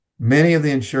Many of the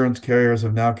insurance carriers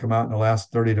have now come out in the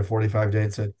last 30 to 45 days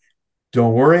and said,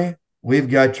 don't worry, we've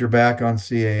got your back on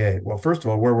CAA. Well, first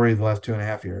of all, where were you the last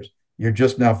 2.5 years? You're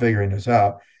just now figuring this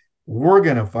out. We're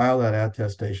going to file that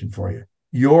attestation for you.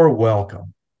 You're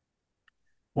welcome.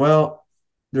 Well,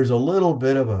 there's a little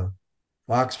bit of a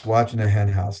fox watching a hen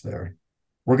house there.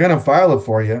 We're going to file it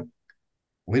for you.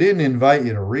 We didn't invite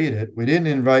you to read it. We didn't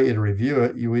invite you to review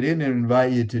it. We didn't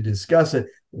invite you to discuss it.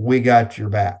 We got your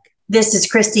back. This is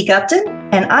Christy Gupton,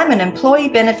 and I'm an employee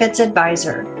benefits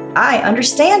advisor. I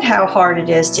understand how hard it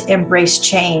is to embrace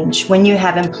change when you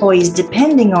have employees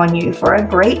depending on you for a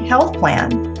great health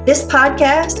plan. This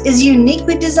podcast is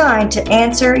uniquely designed to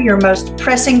answer your most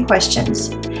pressing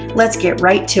questions. Let's get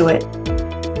right to it.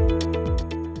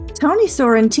 Tony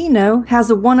Sorrentino has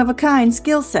a one-of-a-kind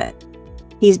skill set.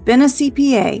 He's been a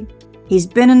CPA. He's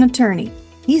been an attorney.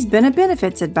 He's been a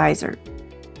benefits advisor.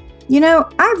 You know,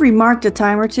 I've remarked a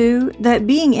time or two that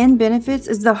being in benefits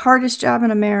is the hardest job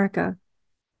in America.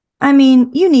 I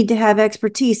mean, you need to have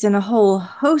expertise in a whole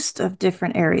host of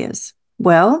different areas.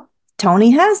 Well,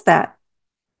 Tony has that.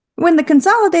 When the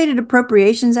Consolidated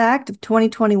Appropriations Act of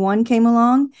 2021 came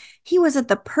along, he was at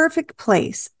the perfect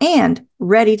place and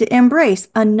ready to embrace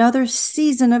another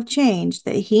season of change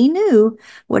that he knew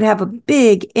would have a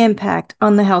big impact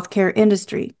on the healthcare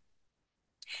industry.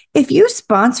 If you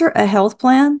sponsor a health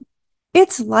plan,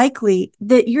 it's likely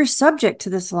that you're subject to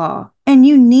this law and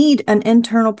you need an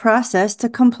internal process to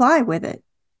comply with it.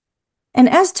 And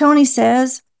as Tony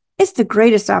says, it's the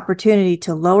greatest opportunity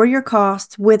to lower your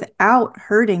costs without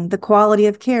hurting the quality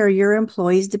of care your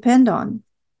employees depend on.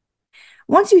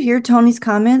 Once you hear Tony's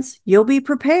comments, you'll be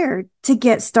prepared to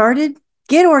get started,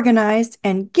 get organized,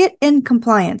 and get in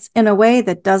compliance in a way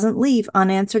that doesn't leave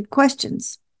unanswered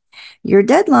questions. Your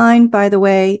deadline, by the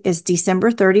way, is December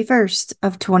 31st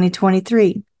of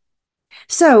 2023.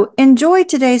 So enjoy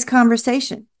today's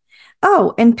conversation.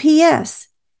 Oh, and P.S.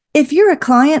 If you're a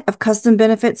client of Custom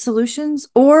Benefit Solutions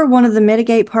or one of the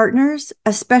Mitigate partners,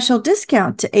 a special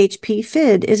discount to HP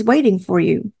FID is waiting for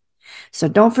you. So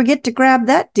don't forget to grab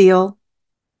that deal.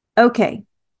 Okay,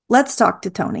 let's talk to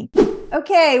Tony.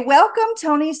 Okay, welcome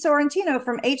Tony Sorrentino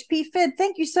from HP FID.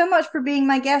 Thank you so much for being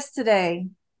my guest today.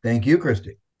 Thank you,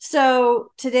 Christy.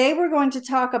 So today we're going to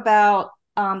talk about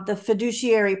the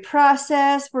fiduciary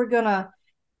process. We're going to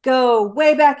go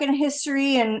way back in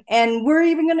history and we're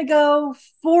even going to go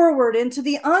forward into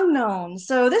the unknown.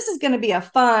 So this is going to be a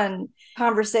fun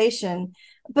conversation.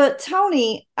 But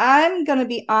Tony, I'm going to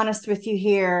be honest with you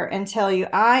here and tell you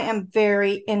I am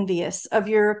very envious of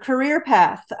your career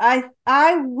path.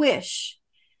 I wish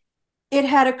it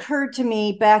had occurred to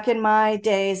me back in my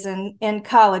days in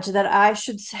college that I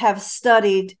should have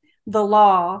studied the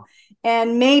law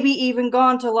and maybe even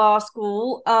gone to law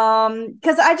school,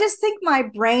 because I just think my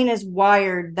brain is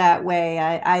wired that way.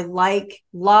 I like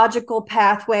logical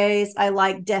pathways. I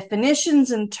like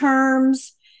definitions and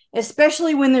terms,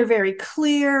 especially when they're very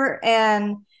clear.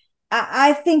 And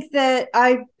I think that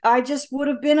I just would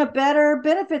have been a better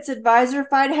benefits advisor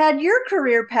if I'd had your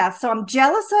career path. So I'm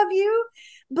jealous of you.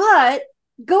 But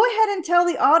go ahead and tell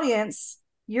the audience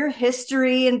your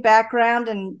history and background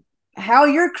and how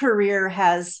your career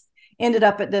has ended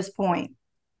up at this point.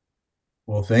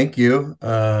 Well, thank you.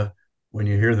 When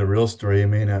you hear the real story, you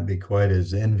may not be quite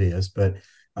as envious, but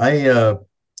I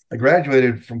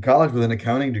graduated from college with an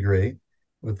accounting degree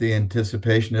with the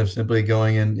anticipation of simply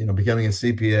going in, becoming a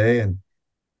CPA and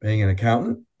being an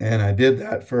accountant. And I did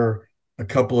that for a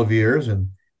couple of years. And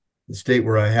the state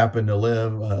where I happened to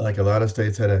live, like a lot of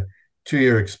states, had a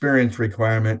 2-year experience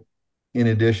requirement in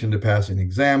addition to passing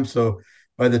exams. So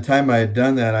by the time I had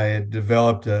done that, I had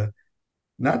developed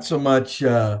not so much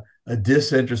a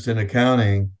disinterest in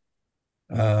accounting,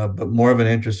 but more of an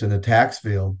interest in the tax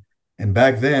field. And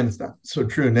back then, it's not so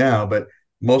true now, but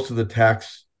most of the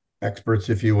tax experts,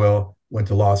 if you will, went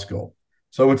to law school.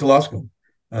 So I went to law school,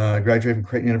 graduated from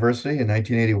Creighton University in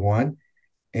 1981,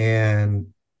 and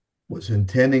was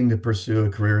intending to pursue a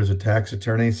career as a tax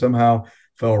attorney. Somehow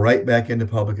fell right back into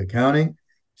public accounting,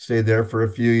 stayed there for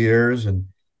a few years, and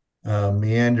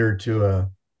meandered to a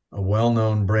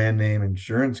well-known brand name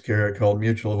insurance carrier called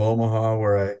Mutual of Omaha,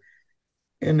 where I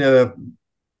ended up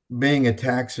being a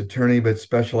tax attorney, but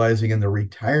specializing in the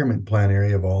retirement plan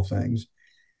area of all things.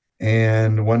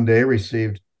 And one day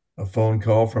received a phone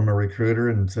call from a recruiter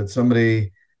and said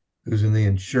somebody who's in the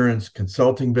insurance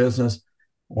consulting business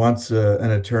wants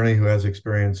an attorney who has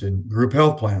experience in group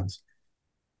health plans.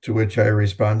 To which I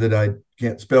responded, I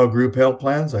can't spell group health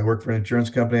plans. I work for an insurance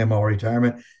company. I'm all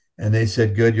retirement. And they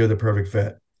said, good, you're the perfect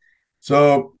fit.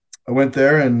 So I went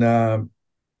there, and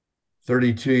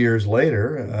 32 years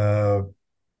later,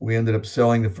 we ended up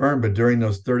selling the firm. But during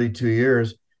those 32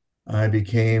 years, I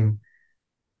became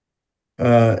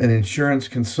an insurance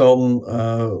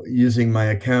consultant using my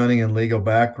accounting and legal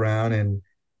background,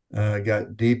 and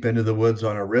got deep into the woods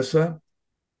on ERISA,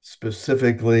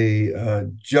 specifically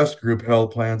just group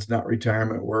health plans, not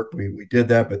retirement work. We did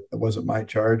that, but it wasn't my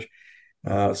charge.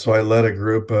 So I led a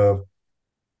group of,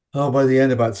 by the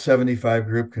end, about 75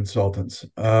 group consultants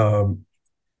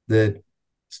that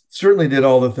certainly did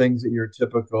all the things that your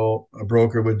typical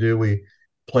broker would do. We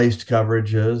placed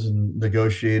coverages and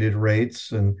negotiated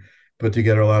rates and put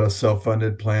together a lot of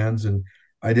self-funded plans. And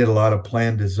I did a lot of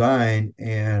plan design.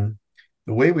 And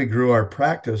the way we grew our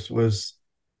practice was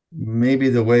maybe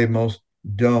the way most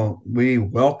don't. We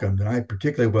welcomed, and I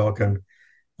particularly welcomed,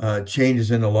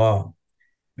 changes in the law,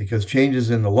 because changes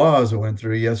in the laws that went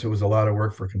through, yes, it was a lot of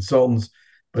work for consultants,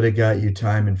 but it got you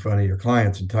time in front of your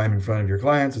clients, and time in front of your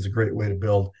clients is a great way to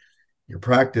build your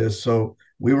practice. So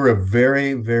we were a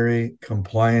very, very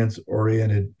compliance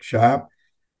oriented shop.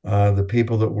 The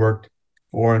people that worked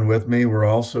for and with me were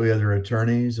also either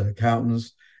attorneys,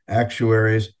 accountants,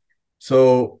 actuaries.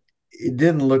 So it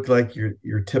didn't look like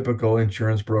your typical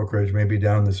insurance brokerage, maybe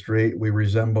down the street. We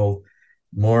resembled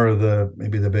more of the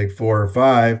maybe the big four or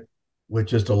five with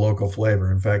just a local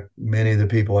flavor. In fact, many of the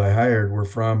people I hired were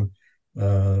from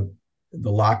uh,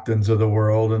 the Locktons of the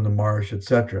world and the Marsh, et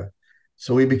cetera.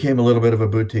 So we became a little bit of a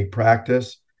boutique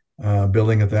practice,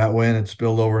 building it that way, and it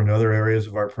spilled over into other areas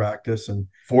of our practice. And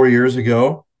 4 years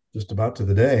ago, just about to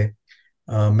the day,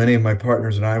 many of my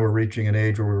partners and I were reaching an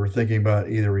age where we were thinking about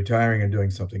either retiring and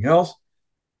doing something else.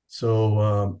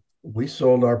 So we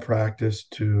sold our practice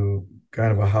to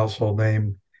kind of a household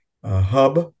name,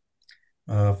 Hub,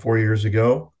 4 years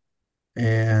ago.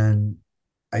 And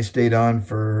I stayed on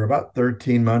for about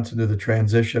 13 months into the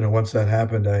transition. And once that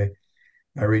happened, I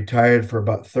retired for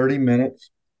about 30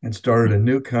 minutes and started a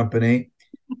new company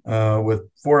with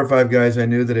four or five guys I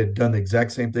knew that had done the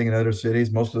exact same thing in other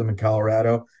cities, most of them in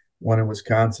Colorado, one in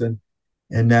Wisconsin.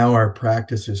 And now our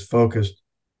practice is focused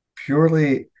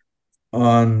purely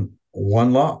on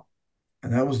one law.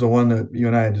 And that was the one that you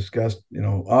and I had discussed,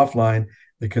 offline,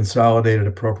 the Consolidated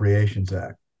Appropriations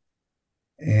Act.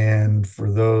 And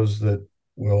for those that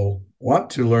will want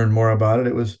to learn more about it,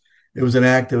 it was an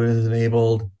act that was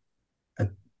enabled at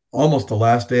almost the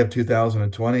last day of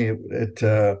 2020,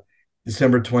 at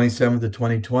December 27th of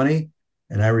 2020,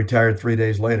 and I retired 3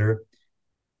 days later.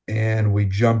 And we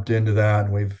jumped into that,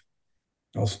 and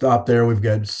I'll stop there. We've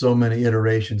got so many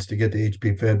iterations to get to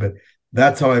HP Fed, but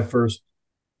that's how I first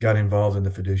got involved in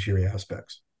the fiduciary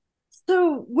aspects.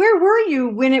 So where were you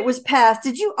when it was passed?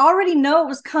 Did you already know it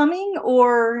was coming,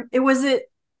 or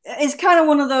it's kind of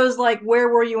one of those, like, where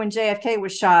were you when JFK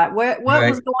was shot? What Right.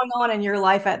 was going on in your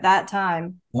life at that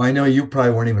time? Well, I know you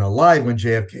probably weren't even alive when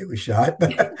JFK was shot,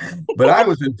 but I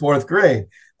was in fourth grade.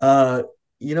 Uh,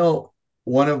 you know,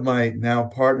 one of my now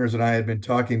partners and I had been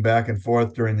talking back and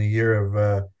forth during the year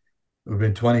of we've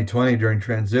been 2020 during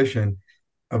transition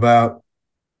about,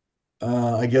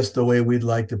 I guess the way we'd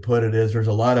like to put it is there's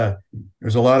a lot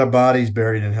of bodies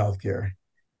buried in healthcare,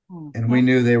 and we Mhm.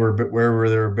 knew they were where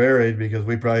they were buried because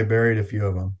we probably buried a few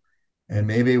of them, and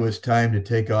maybe it was time to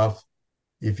take off,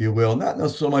 if you will, not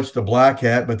so much the black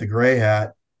hat, but the gray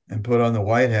hat, and put on the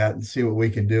white hat and see what we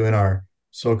can do in our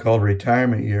so-called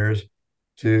retirement years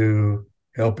to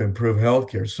help improve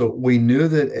healthcare. So we knew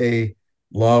that a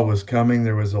law was coming.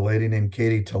 There was a lady named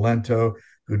Katie Talento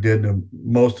who did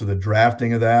most of the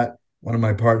drafting of that. One of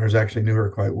my partners actually knew her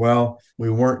quite well. We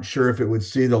weren't sure if it would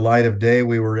see the light of day.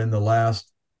 We were in the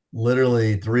last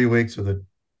literally 3 weeks of the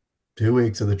 2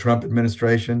 weeks of the Trump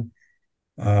administration.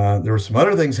 There were some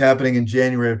other things happening in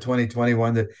January of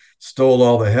 2021 that stole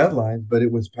all the headlines, but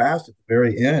it was passed at the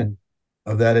very end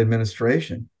of that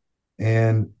administration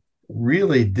and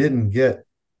really didn't get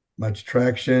much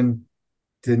traction,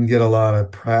 didn't get a lot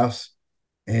of press.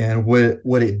 And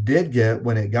what it did get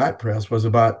when it got press was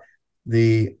about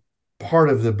the part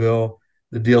of the bill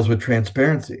that deals with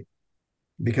transparency,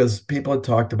 because people had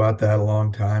talked about that a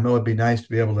long time. Oh, it'd be nice to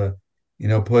be able to,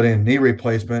 put in knee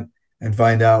replacement and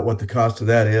find out what the cost of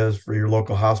that is for your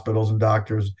local hospitals and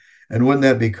doctors. And wouldn't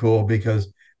that be cool?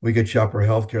 Because we could shop for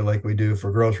healthcare like we do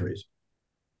for groceries.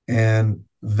 And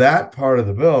that part of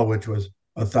the bill, which was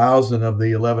 1,000 of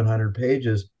the 1,100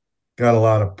 pages, got a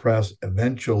lot of press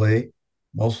eventually,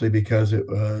 mostly because it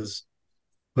was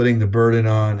putting the burden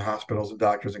on hospitals and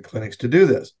doctors and clinics to do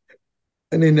this.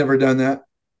 And they'd never done that.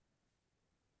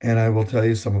 And I will tell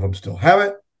you, some of them still have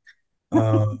it.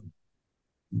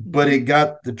 But it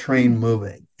got the train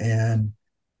moving. And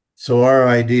so our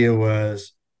idea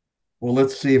was, well,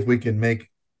 let's see if we can make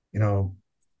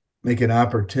an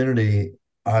opportunity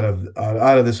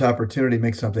out of this opportunity,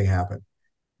 make something happen,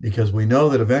 because we know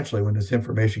that eventually, when this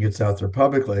information gets out there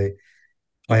publicly,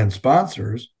 plan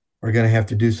sponsors are going to have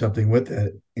to do something with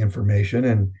that information.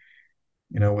 And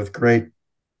with great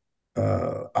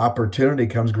opportunity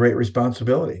comes great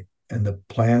responsibility, and the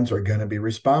plans are going to be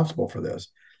responsible for this.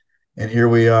 And here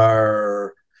we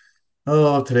are.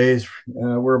 Today's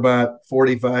we're about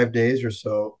 45 days or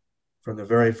so from the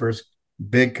very first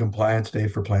big compliance day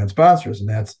for plan sponsors, and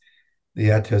that's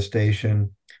the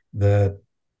attestation that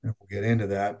we'll get into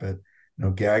that, but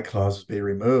gag clauses be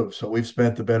removed. So we've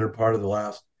spent the better part of the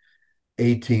last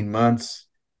 18 months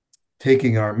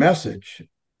taking our message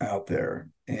out there,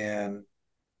 and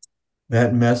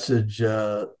that message,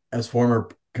 as former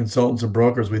consultants and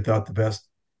brokers, we thought the best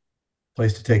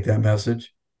place to take that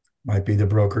message might be the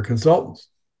broker consultants.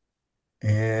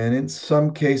 And in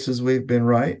some cases we've been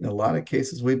right, in a lot of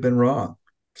cases we've been wrong.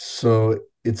 So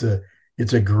it's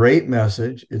a great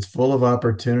message. It's full of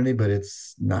opportunity, but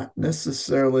it's not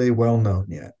necessarily well known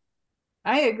yet.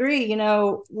 I agree.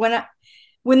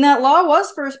 When that law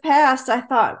was first passed, I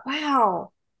thought,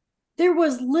 wow, there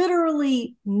was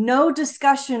literally no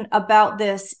discussion about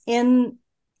this in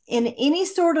any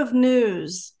sort of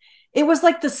news. It was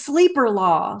like the sleeper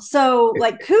law. So,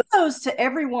 like, kudos to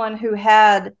everyone who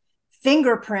had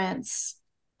fingerprints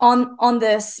on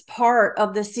this part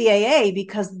of the CAA,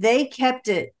 because they kept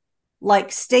it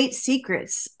like state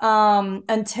secrets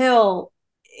until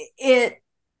it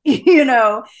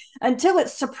until it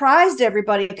surprised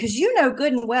everybody. Because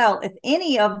good and well, if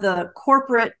any of the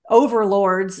corporate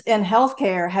overlords in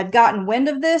healthcare had gotten wind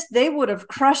of this, they would have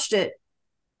crushed it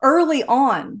early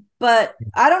on. But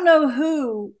I don't know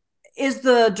who is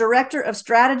the director of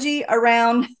strategy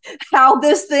around how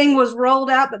this thing was rolled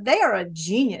out, but they are a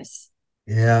genius.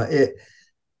 Yeah,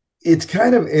 it's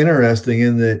kind of interesting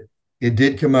in that it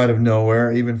did come out of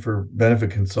nowhere, even for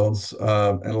benefit consultants,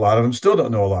 and a lot of them still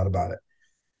don't know a lot about it.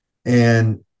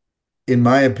 And in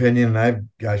my opinion, and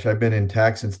I've been in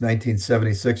tax since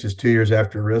 1976, just 2 years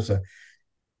after ERISA.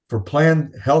 For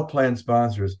health plan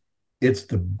sponsors, it's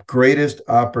the greatest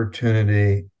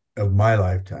opportunity of my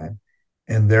lifetime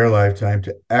and their lifetime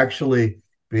to actually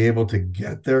be able to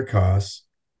get their costs,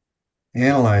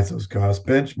 analyze those costs,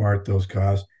 benchmark those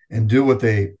costs, and do what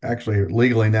they actually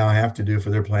legally now have to do for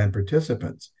their plan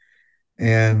participants.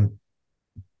 And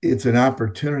it's an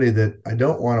opportunity that I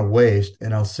don't want to waste.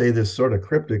 And I'll say this sort of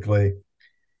cryptically: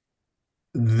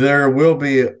 there will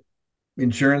be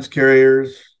insurance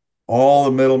carriers, all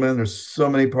the middlemen. There's so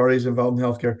many parties involved in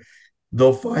healthcare.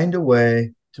 They'll find a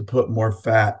way to put more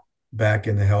fat back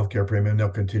in the healthcare premium. They'll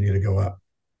continue to go up.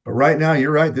 But right now,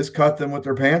 you're right. This caught them with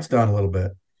their pants down a little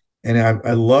bit. And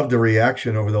I love the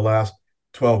reaction over the last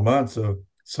 12 months of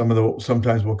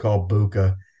sometimes we'll call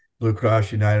BUCA, Blue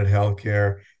Cross United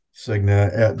Healthcare,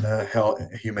 Cigna, Aetna,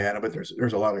 Humana, but there's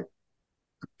a lot of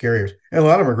carriers, and a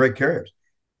lot of them are great carriers.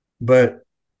 But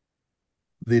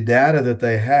the data that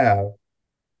they have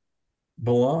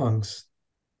belongs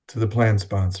to the plan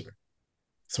sponsor.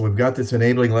 So we've got this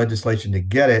enabling legislation to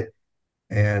get it,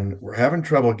 and we're having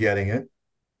trouble getting it.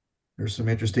 There's some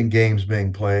interesting games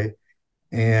being played.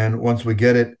 And once we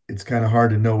get it, it's kind of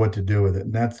hard to know what to do with it.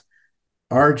 And that's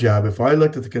our job. If I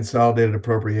looked at the Consolidated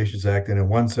Appropriations Act and in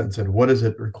one sentence said, what does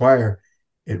it require?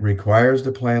 It requires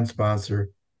the plan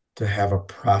sponsor to have a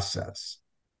process.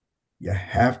 You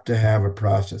have to have a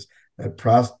process. That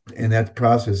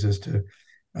process is to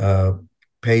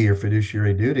pay your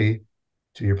fiduciary duty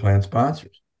to your plan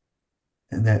sponsors.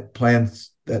 And that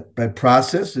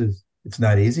process it's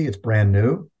not easy. It's brand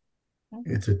new.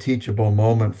 It's a teachable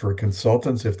moment for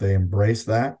consultants if they embrace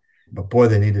that. But boy,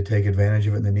 they need to take advantage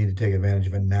of it, and they need to take advantage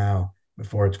of it now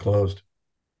before it's closed.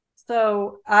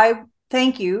 So I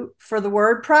thank you for the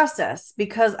word process,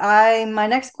 because my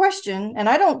next question, and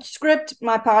I don't script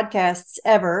my podcasts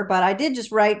ever, but I did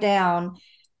just write down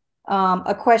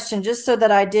a question just so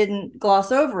that I didn't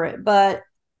gloss over it. But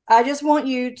I just want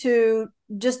you to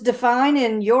just define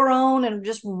in your own and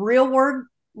just real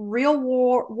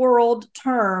world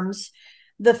terms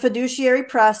the fiduciary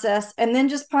process, and then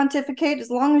just pontificate as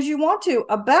long as you want to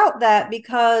about that,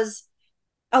 because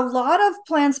a lot of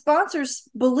plan sponsors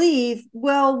believe,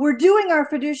 well, we're doing our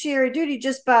fiduciary duty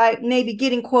just by maybe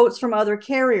getting quotes from other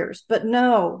carriers. But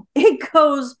no, it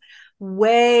goes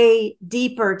way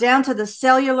deeper, down to the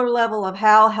cellular level of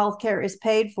how healthcare is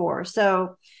paid for.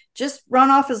 So just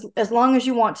run off as long as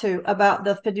you want to about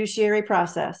the fiduciary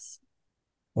process.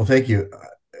 Well, thank you.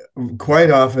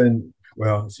 Quite often,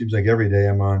 well, it seems like every day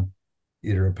I'm on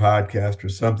either a podcast or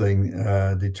something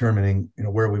determining,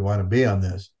 where we want to be on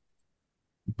this.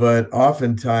 But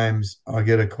oftentimes I'll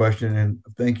get a question, and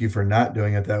thank you for not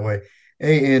doing it that way.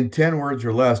 hey, in 10 words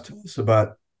or less, tell us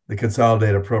about the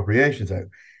Consolidated Appropriations Act.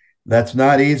 That's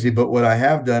not easy, but what I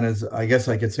have done is, I guess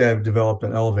I could say I've developed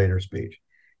an elevator speech.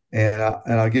 And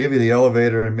I'll give you the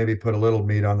elevator and maybe put a little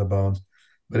meat on the bones.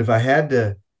 But if I had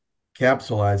to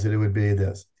capsulize it, it would be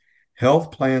this: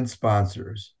 health plan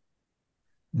sponsors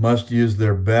must use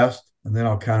their best, and then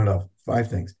I'll count it off 5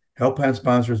 things. Health plan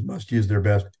sponsors must use their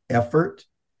best effort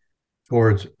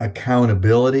towards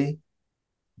accountability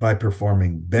by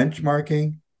performing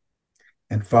benchmarking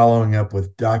and following up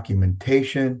with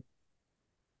documentation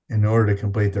in order to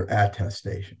complete their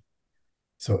attestation.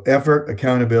 So, effort,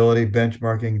 accountability,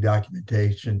 benchmarking,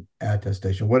 documentation,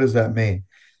 attestation. What does that mean?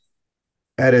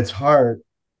 At its heart,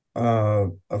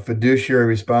 a fiduciary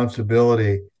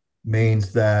responsibility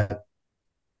means that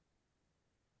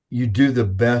you do the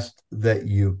best that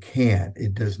you can.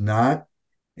 It does not,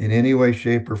 in any way,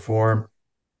 shape, or form,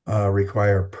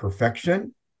 require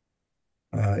perfection.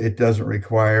 It doesn't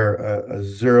require a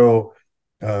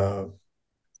uh,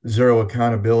 zero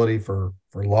accountability for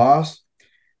loss.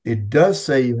 It does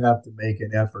say you have to make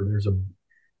an effort.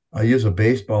 I use a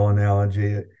baseball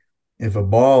analogy. If a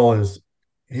ball is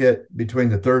hit between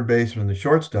the third baseman and the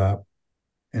shortstop,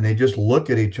 and they just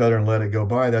look at each other and let it go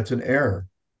by, that's an error.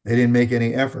 They didn't make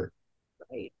any effort.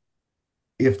 Right.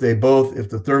 If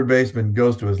the third baseman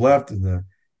goes to his left and the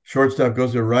shortstop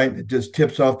goes to the right, and it just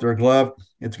tips off their glove,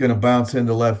 it's going to bounce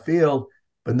into left field,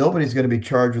 but nobody's going to be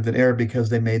charged with an error because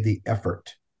they made the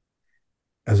effort.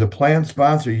 As a plan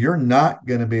sponsor, you're not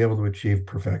going to be able to achieve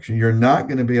perfection. You're not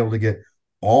going to be able to get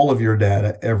all of your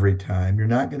data every time. You're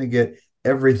not going to get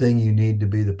everything you need to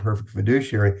be the perfect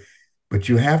fiduciary, but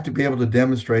you have to be able to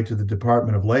demonstrate to the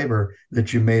Department of Labor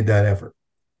that you made that effort.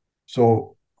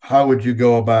 So, how would you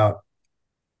go about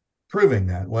proving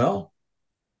that? Well,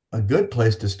 a good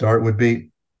place to start would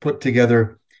be put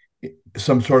together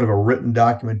some sort of a written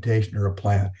documentation or a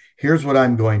plan. Here's what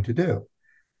I'm going to do.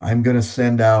 I'm going to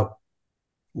send out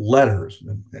letters.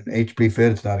 And HP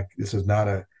Fit, this is not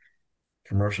a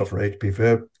commercial for HP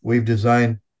Fit. We've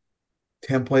designed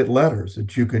template letters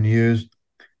that you can use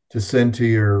to send to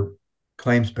your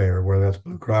claims payer, whether that's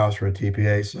Blue Cross or a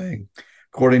TPA, saying,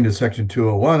 according to Section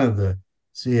 201 of the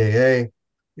CAA,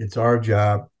 it's our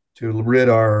job to rid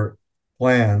our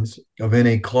plans of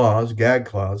any clause, gag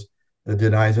clause, that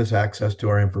denies us access to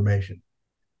our information.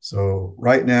 So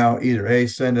right now, either A,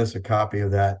 send us a copy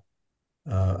of that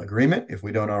agreement if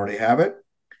we don't already have it,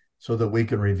 so that we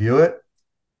can review it.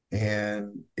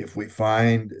 And if we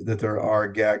find that there are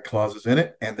gag clauses in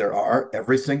it, and there are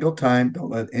every single time,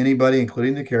 don't let anybody,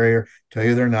 including the carrier, tell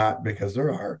you they're not, because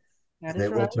there are. That They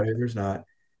is will right. tell you there's not.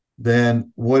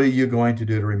 Then what are you going to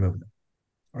do to remove them?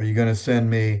 Are you going to send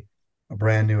me a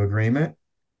brand new agreement?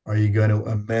 Are you going to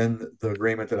amend the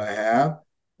agreement that I have?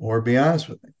 Or be honest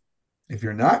with me. If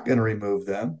you're not going to remove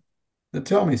them, then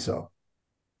tell me so.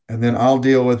 And then I'll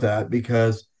deal with that,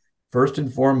 because first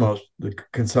and foremost, the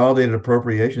Consolidated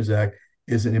Appropriations Act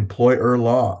is an employer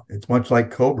law. It's much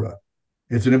like COBRA.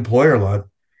 It's an employer law.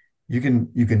 You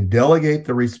can delegate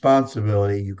the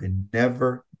responsibility. You can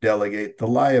never delegate the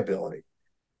liability.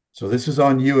 So this is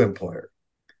on you, employer.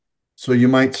 So you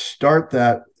might start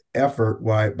that effort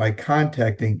by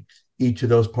contacting each of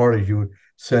those parties. You would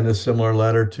send a similar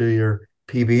letter to your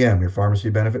PBM, your pharmacy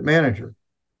benefit manager,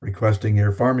 requesting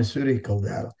your pharmaceutical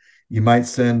data. You might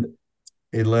send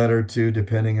a letter to,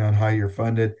 depending on how you're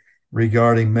funded,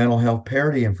 regarding mental health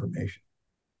parity information.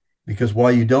 Because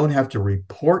while you don't have to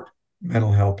report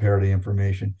mental health parity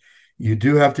information, you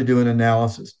do have to do an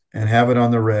analysis and have it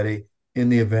on the ready in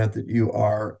the event that you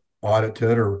are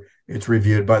audited or it's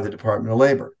reviewed by the Department of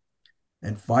Labor.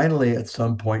 And finally, at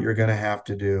some point, you're going to have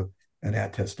to do an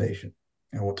attestation.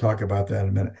 And we'll talk about that in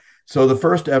a minute. So the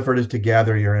first effort is to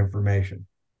gather your information.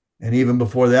 And even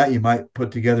before that, you might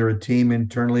put together a team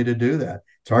internally to do that.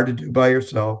 It's hard to do by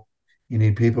yourself. You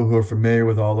need people who are familiar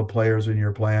with all the players in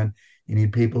your plan. You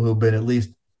need people who've been at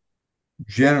least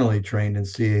generally trained in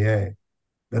CAA.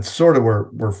 That's sort of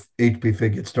where HP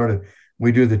Fit gets started.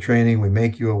 We do the training, we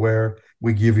make you aware,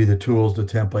 we give you the tools, the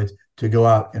templates to go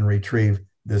out and retrieve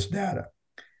this data.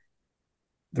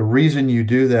 The reason you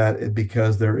do that is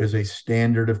because there is a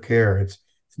standard of care. It's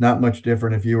not much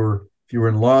different if you were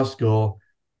in law school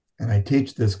and I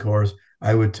teach this course,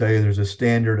 I would tell you there's a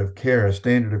standard of care. A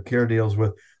standard of care deals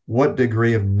with what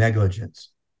degree of negligence.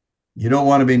 You don't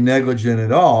want to be negligent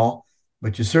at all,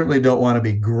 but you certainly don't want to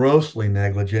be grossly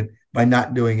negligent by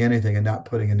not doing anything and not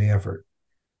putting in the effort.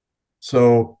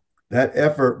 So that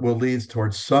effort will lead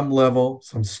towards some level,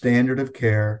 some standard of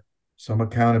care, some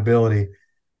accountability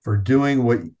for doing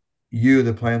what you,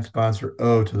 the plan sponsor,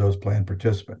 owe to those plan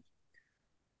participants.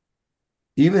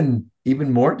 Even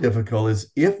even more difficult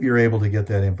is if you're able to get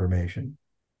that information.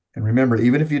 And remember,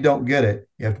 even if you don't get it,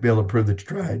 you have to be able to prove that you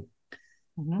tried.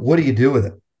 Mm-hmm. What do you do with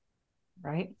it?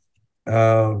 Right.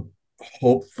 Uh,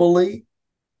 Hopefully,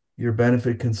 your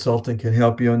benefit consultant can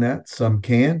help you on that. Some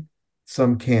can,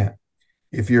 some can't.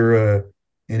 If you're an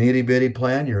itty bitty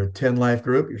plan, you're a 10 life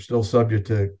group, you're still subject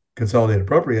to Consolidated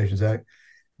Appropriations Act.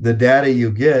 The data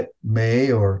you get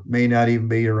may or may not even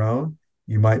be your own.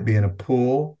 You might be in a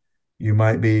pool. You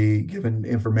might be given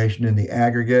information in the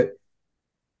aggregate.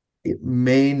 It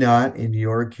may not, in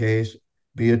your case,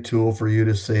 be a tool for you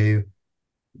to save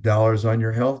dollars on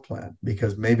your health plan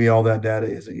because maybe all that data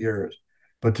isn't yours.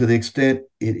 But to the extent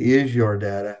it is your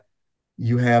data,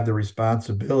 you have the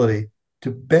responsibility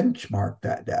to benchmark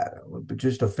that data, but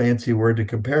just a fancy word to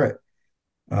compare it.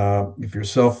 If you're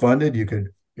self-funded, you could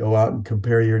go out and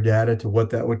compare your data to what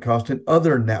that would cost in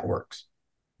other networks.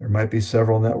 There might be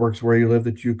several networks where you live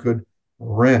that you could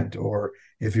rent, or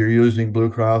if you're using Blue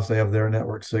Cross, they have their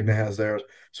network, Cigna has theirs.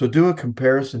 So do a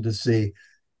comparison to see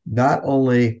not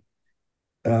only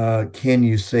can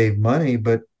you save money,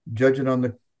 but judge it on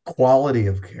the quality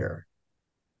of care.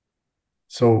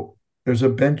 So there's a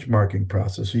benchmarking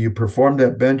process. So you perform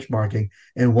that benchmarking.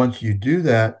 And once you do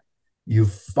that, you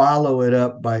follow it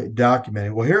up by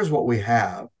documenting, well, here's what we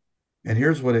have, and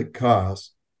here's what it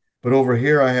costs. But over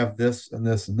here, I have this and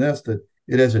this and this that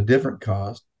it has a different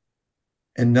cost.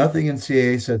 And nothing in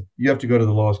CAA says you have to go to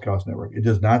the lowest cost network. It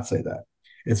does not say that.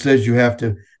 It says you have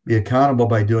to be accountable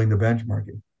by doing the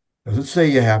benchmarking. It doesn't say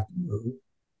you have to move.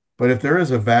 But if there is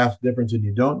a vast difference and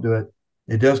you don't do it,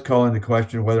 it does call into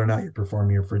question whether or not you're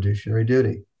performing your fiduciary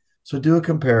duty. So do a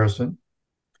comparison.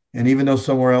 And even though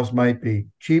somewhere else might be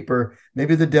cheaper,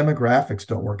 maybe the demographics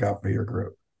don't work out for your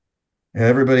group. And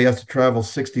everybody has to travel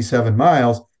 67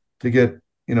 miles to get,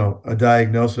 a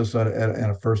diagnosis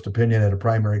and a first opinion at a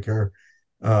primary care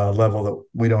level that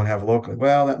we don't have locally.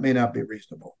 Well, that may not be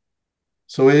reasonable.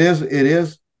 So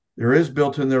there is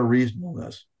built in there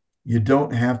reasonableness. You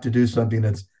don't have to do something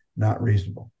that's not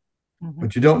reasonable,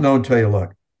 but you don't know until you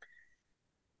look.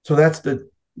 So that's the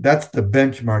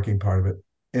benchmarking part of it.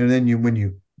 And then when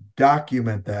you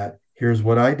document that, here's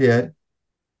what I did,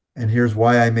 and here's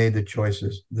why I made the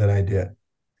choices that I did.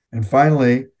 And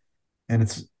finally, and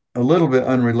it's a little bit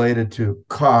unrelated to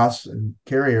costs and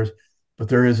carriers, but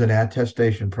there is an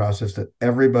attestation process that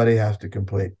everybody has to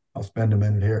complete. I'll spend a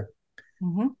minute here.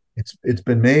 Mm-hmm. It's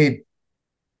been made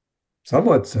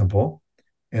somewhat simple,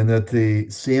 and that the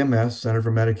CMS, Center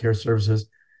for Medicare Services,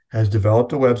 has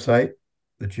developed a website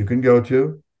that you can go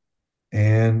to,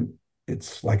 and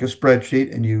it's like a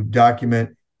spreadsheet, and you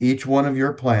document each one of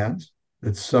your plans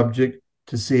that's subject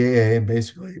to CAA. And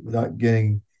basically, without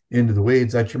getting into the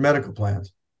weeds, that's your medical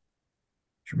plans.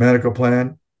 It's your medical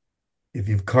plan. If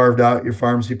you've carved out your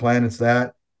pharmacy plan, it's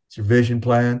that. It's your vision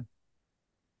plan.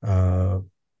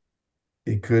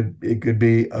 It could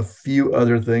be a few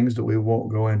other things that we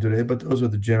won't go into today, but those are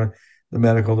the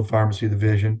medical, the pharmacy, the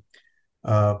vision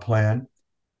plan.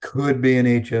 Could be an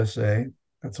HSA.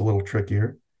 That's a little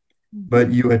trickier.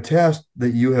 But you attest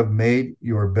that you have made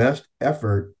your best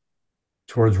effort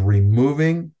towards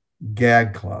removing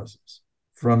gag clauses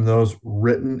from those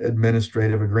written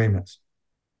administrative agreements.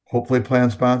 Hopefully, plan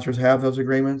sponsors have those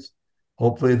agreements.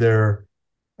 Hopefully, their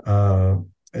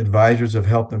advisors have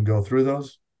helped them go through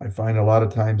those. I find a lot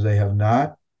of times they have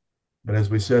not. But as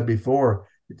we said before,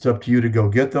 it's up to you to go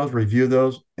get those, review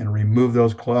those, and remove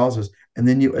those clauses. And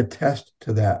then you attest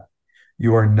to that.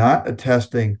 You are not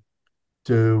attesting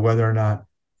to whether or not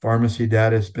pharmacy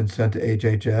data has been sent to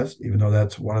HHS, even though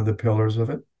that's one of the pillars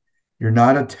of it. You're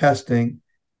not attesting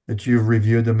that you've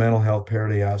reviewed the mental health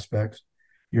parity aspects.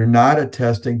 You're not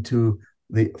attesting to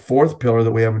the fourth pillar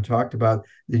that we haven't talked about,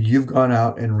 that you've gone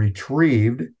out and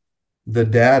retrieved the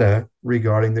data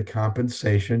regarding the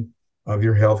compensation of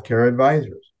your healthcare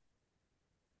advisors.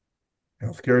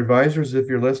 Healthcare advisors, if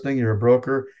you're listening, you're a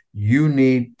broker, you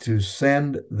need to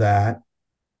send that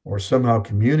or somehow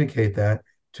communicate that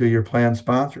to your plan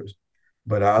sponsors.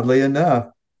 But oddly enough,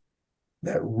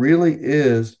 that really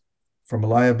is, from a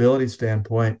liability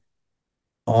standpoint,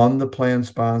 on the plan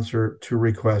sponsor to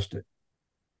request it.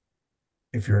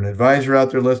 If you're an advisor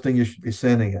out there listening, you should be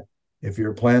sending it. If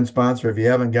you're a plan sponsor, if you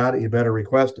haven't got it, you better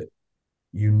request it.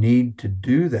 You need to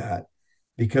do that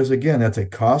because, again, that's a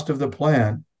cost of the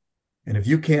plan. And if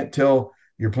you can't tell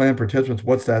your plan participants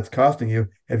what that's costing you,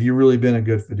 have you really been a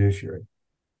good fiduciary?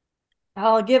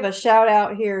 I'll give a shout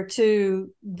out here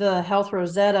to the Health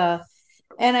Rosetta,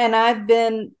 and I've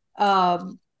been a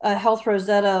Health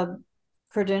Rosetta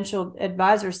credentialed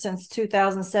advisor since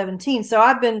 2017. So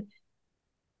I've been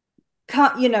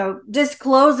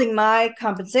disclosing my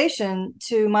compensation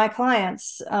to my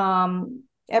clients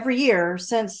every year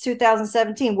since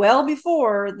 2017, well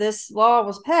before this law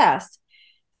was passed.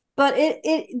 But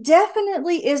it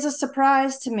definitely is a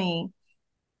surprise to me.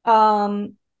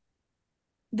 The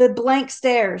blank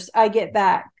stares I get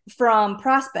back from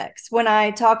prospects when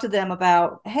I talk to them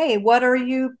about, hey, what are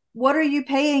you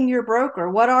paying your broker?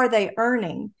 What are they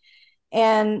earning?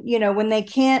 And when they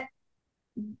can't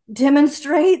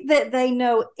demonstrate that they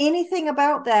know anything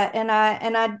about that, and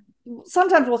I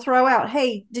sometimes will throw out,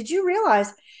 hey, did you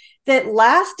realize that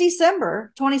last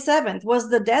December 27th was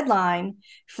the deadline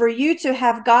for you to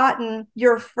have gotten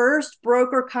your first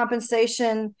broker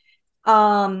compensation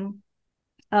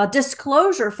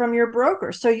disclosure from your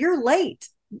broker? So you're late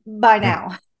by Right.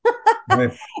 now.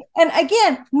 Right. And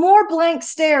again, more blank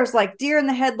stares, like deer in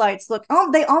the headlights. Look,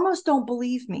 oh, they almost don't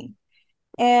believe me.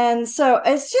 And so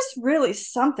it's just really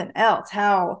something else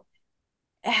how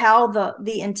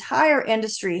the entire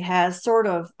industry has sort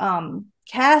of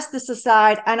cast this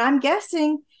aside. And I'm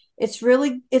guessing it's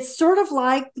sort of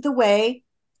like the way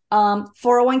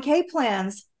 401k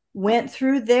plans went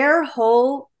through their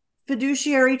whole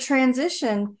fiduciary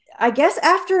transition, I guess,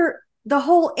 after the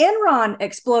whole Enron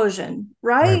explosion,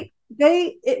 Right.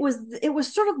 right? It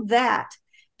was sort of that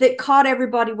caught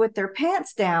everybody with their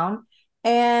pants down,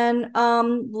 and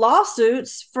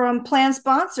lawsuits from plan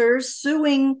sponsors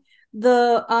suing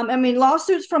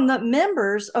lawsuits from the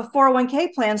members of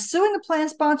 401k plans suing the plan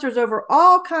sponsors over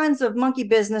all kinds of monkey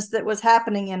business that was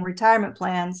happening in retirement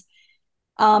plans.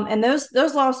 And those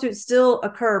lawsuits still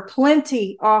occur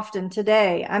plenty often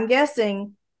today. I'm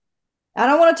guessing, I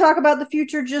don't want to talk about the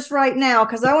future just right now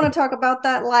because I want to talk about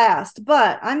that last,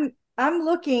 but I'm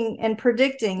looking and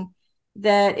predicting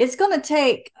that it's going to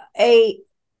take a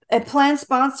plan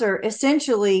sponsor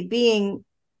essentially being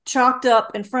chalked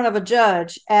up in front of a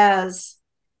judge as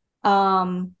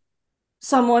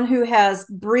someone who has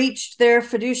breached their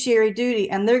fiduciary duty,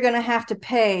 and they're going to have to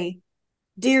pay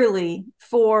dearly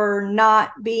for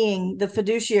not being the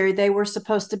fiduciary they were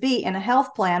supposed to be in a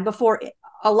health plan before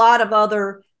a lot of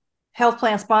other health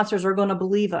plan sponsors are going to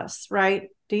believe us, right?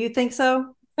 Do you think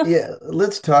so? Yeah,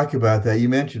 let's talk about that. You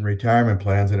mentioned retirement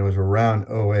plans, and it was around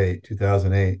 08,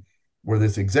 2008, where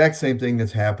this exact same thing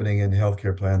that's happening in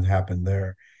healthcare plans happened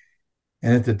there.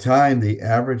 And at the time, the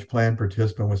average plan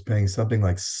participant was paying something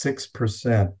like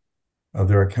 6% of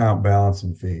their account balance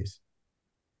and fees.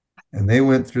 And they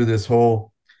went through this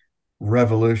whole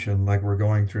revolution like we're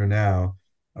going through now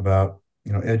about,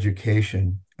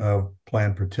 education of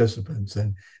plan participants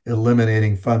and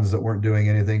eliminating funds that weren't doing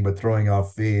anything but throwing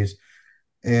off fees.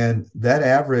 And that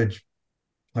average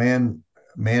plan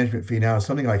management fee now is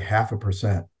something like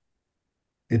 0.5%.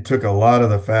 It took a lot of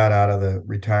the fat out of the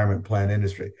retirement plan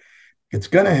industry. It's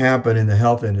going to happen in the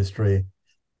health industry.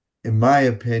 In my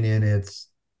opinion,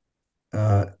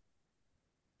 uh,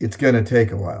 it's going to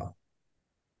take a while.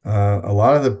 A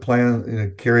lot of the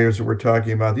plan carriers that we're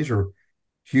talking about, these are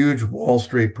huge Wall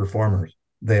Street performers.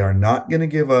 They are not going to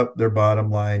give up their bottom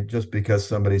line just because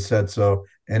somebody said so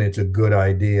and it's a good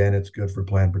idea and it's good for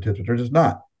plan participants. They're just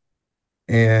not.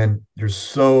 And there's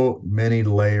so many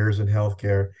layers in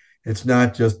healthcare. It's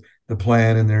not just the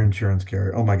plan and their insurance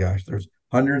carrier. Oh my gosh, there's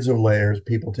hundreds of layers,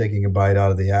 people taking a bite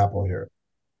out of the apple here.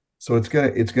 So it's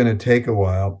gonna take a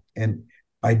while. And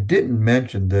I didn't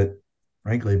mention that,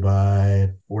 frankly,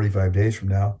 by 45 days from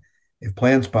now, if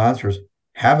plan sponsors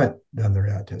haven't done their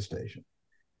attestation,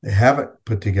 they haven't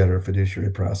put together a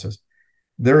fiduciary process,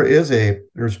 there's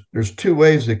two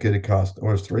ways it could cost, or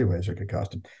there's three ways it could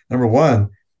cost them. Number one,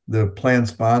 the plan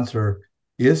sponsor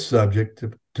is subject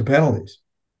to penalties.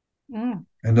 Mm.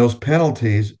 And those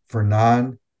penalties for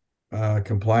non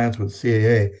compliance with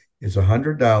CAA is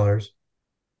 $100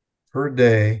 per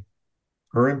day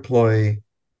per employee,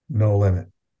 no limit.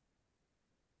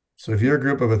 So if you're a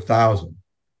group of 1,000,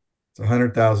 it's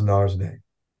 $100,000 a day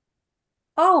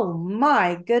Oh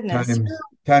my goodness.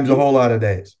 times a You whole lot of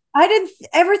days. I didn't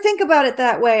ever think about it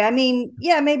that way. I mean,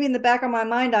 yeah, maybe in the back of my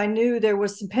mind, I knew there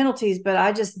was some penalties, but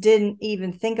I just didn't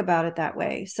even think about it that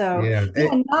way. So, Yeah.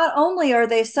 yeah, not only are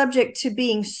they subject to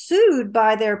being sued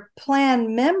by their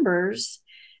plan members,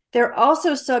 they're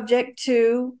also subject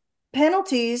to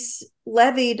penalties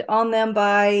levied on them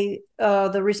by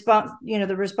the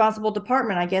responsible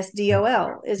department. I guess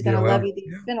DOL is going to DOL. levy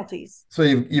these penalties. So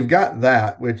you've got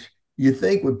that, which you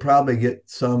think would probably get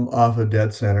some off of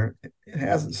dead center. It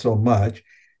hasn't so much.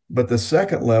 But the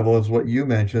second level is what you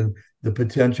mentioned, the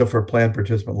potential for plan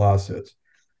participant lawsuits.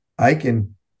 I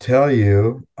can tell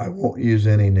you, I won't use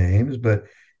any names, but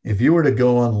if you were to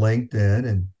go on LinkedIn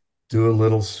and do a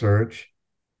little search,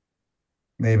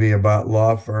 maybe about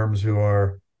law firms who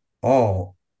are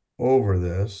all over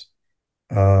this.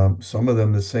 Some of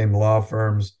them, the same law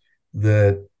firms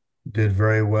that did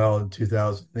very well in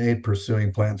 2008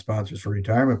 pursuing plan sponsors for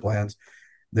retirement plans,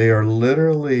 they are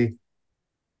literally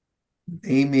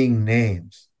naming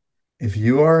names. If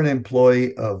you are an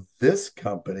employee of this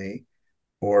company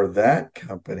or that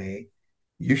company,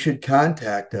 you should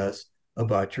contact us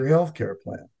about your healthcare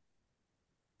plan.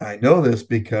 I know this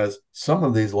because some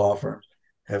of these law firms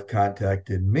have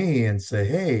contacted me and say,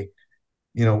 hey,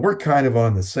 we're kind of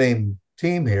on the same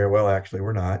team here. Well, actually,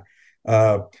 we're not.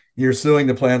 You're suing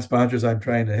the plan sponsors. I'm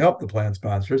trying to help the plan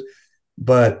sponsors,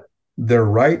 but they're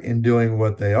right in doing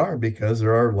what they are because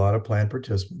there are a lot of plan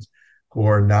participants who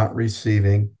are not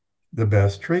receiving the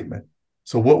best treatment.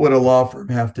 So, what would a law firm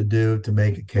have to do to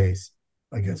make a case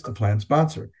against a plan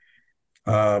sponsor?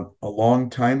 A long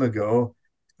time ago,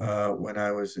 when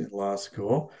I was in law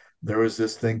school, there was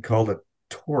this thing called a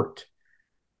tort.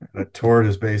 A tort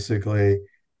is basically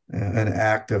an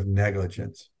act of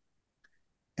negligence.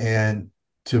 And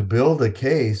to build a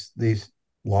case, these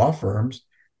law firms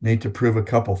need to prove a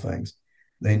couple things.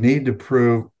 They need to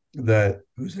prove that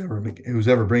who's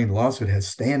ever bringing the lawsuit has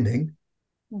standing.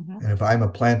 Mm-hmm. And if I'm a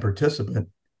plan participant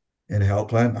in a health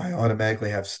plan, I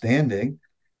automatically have standing.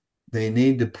 They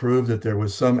need to prove that there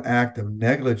was some act of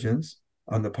negligence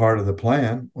on the part of the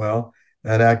plan. Well,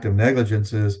 that act of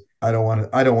negligence is I don't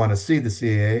want to see the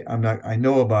CAA. I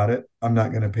know about it. I'm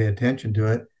not going to pay attention to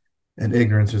it. And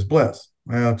ignorance is bliss.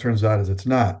 Well, it turns out as it's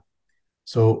not.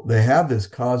 So they have this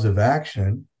cause of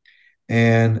action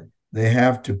and they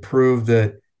have to prove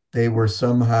that they were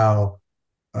somehow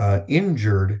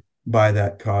injured by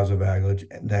that cause of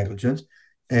negligence.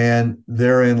 And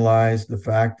therein lies the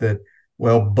fact that,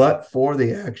 well, but for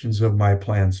the actions of my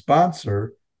plan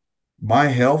sponsor, my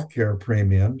healthcare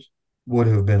premiums would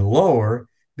have been lower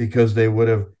because they would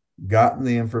have gotten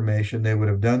the information, they would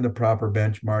have done the proper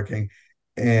benchmarking,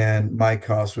 and my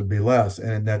costs would be less.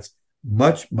 And that's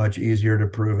much, much easier to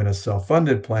prove in a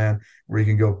self-funded plan where you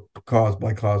can go clause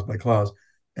by clause by clause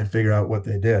and figure out what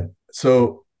they did.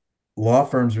 So law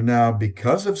firms are now,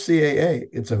 because of CAA,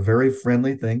 it's a very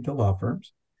friendly thing to law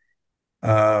firms.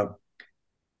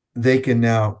 They can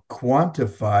now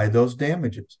quantify those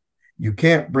damages. You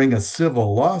can't bring a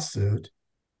civil lawsuit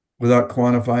without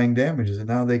quantifying damages. And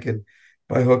now they can,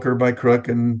 by hook or by crook,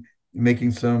 and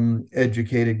making some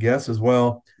educated guesses.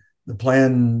 Well, the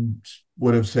plan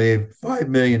would have saved $5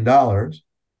 million.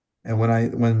 And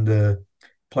when the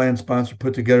plan sponsor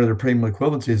put together their premium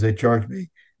equivalencies, they charged me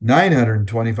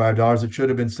 $925. It should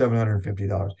have been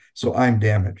 $750. So I'm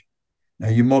damaged. Now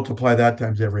you multiply that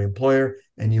times every employer,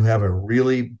 and you have a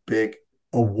really big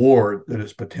award that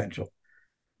is potential.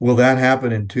 Will that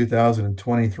happen in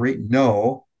 2023?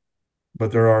 No,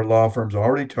 but there are law firms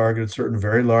already targeted certain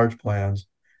very large plans.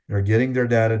 They're getting their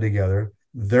data together.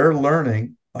 They're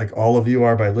learning, like all of you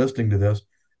are by listening to this,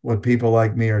 what people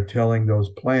like me are telling those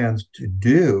plans to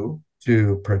do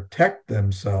to protect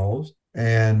themselves.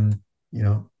 And,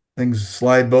 things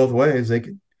slide both ways. They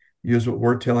can use what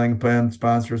we're telling plan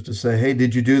sponsors to say, hey,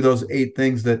 did you do those 8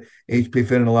 things that HP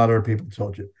Fit and a lot of other people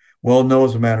told you? Well, no,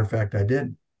 as a matter of fact, I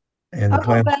didn't. And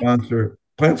the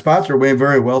plan sponsor may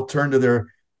very well turn to their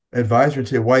advisor and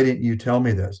say, why didn't you tell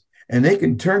me this? And they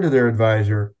can turn to their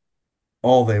advisor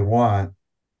all they want,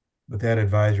 but that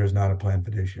advisor is not a plan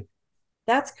fiduciary.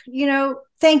 That's,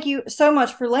 thank you so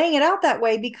much for laying it out that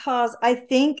way, because I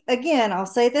think, again, I'll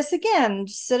say this again,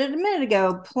 just said it a minute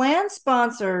ago, plan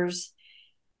sponsors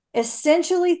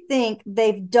essentially think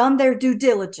they've done their due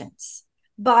diligence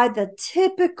by the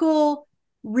typical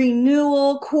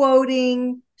renewal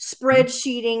quoting,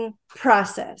 spreadsheeting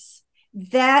process.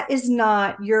 That is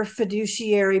not your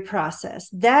fiduciary process.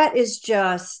 That is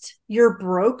just your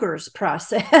broker's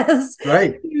process.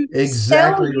 Right.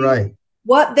 Exactly right.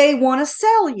 What they want to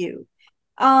sell you.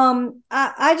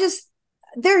 I just,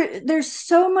 there's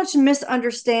so much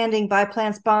misunderstanding by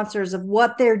plan sponsors of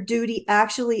what their duty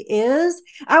actually is.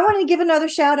 I want to give another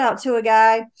shout out to a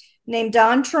guy named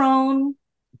Don Trone,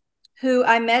 who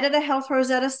I met at a Health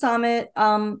Rosetta Summit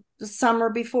the summer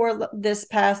before this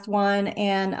past one.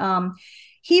 And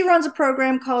he runs a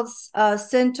program called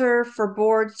Center for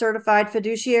Board Certified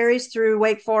Fiduciaries through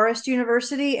Wake Forest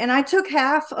University. And I took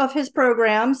half of his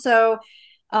program. So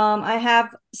I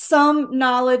have some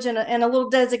knowledge and a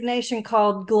little designation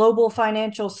called Global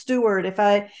Financial Steward. If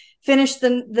I finish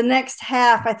the next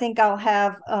half, I think I'll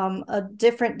have a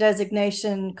different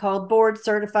designation called Board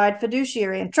Certified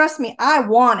Fiduciary. And trust me, I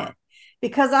want it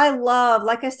because I love,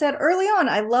 like I said early on,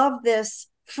 I love this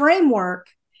framework,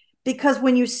 because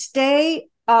when you stay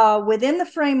within the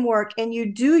framework and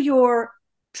you do your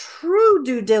true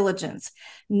due diligence,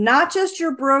 not just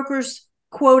your broker's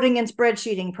quoting and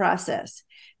spreadsheeting process.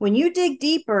 When you dig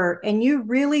deeper and you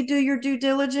really do your due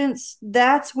diligence,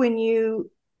 that's when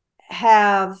you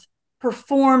have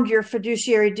performed your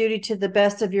fiduciary duty to the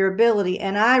best of your ability.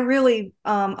 And I really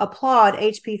applaud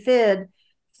HP Fid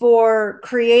for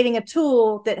creating a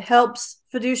tool that helps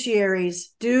fiduciaries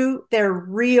do their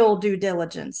real due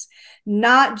diligence,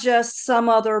 not just some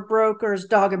other broker's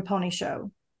dog and pony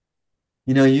show.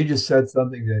 You just said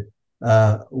something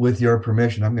that, with your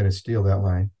permission, I'm going to steal that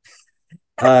line.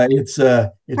 It's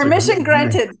a Permission great line.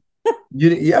 granted.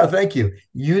 Yeah, thank you.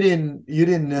 You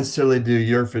didn't necessarily do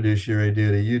your fiduciary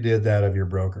duty. You did that of your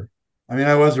broker. I mean,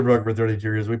 I was a broker for 32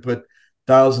 years. We put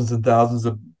thousands and thousands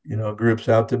of, groups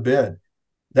out to bid.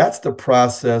 That's the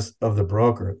process of the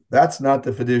broker. That's not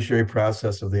the fiduciary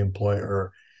process of the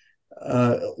employer.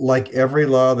 Like every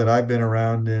law that I've been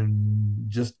around in,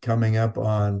 just coming up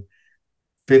on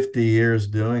 50 years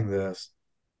doing this,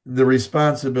 the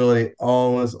responsibility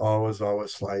always, always,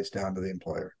 always slides down to the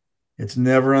employer. It's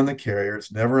never on the carrier.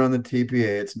 It's never on the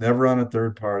TPA. It's never on a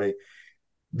third party.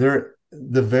 The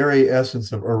very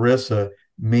essence of ERISA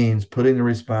means putting the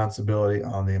responsibility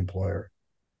on the employer.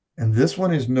 And this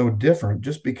one is no different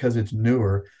just because it's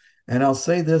newer. And I'll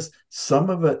say this, some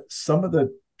of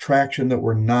the traction that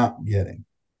we're not getting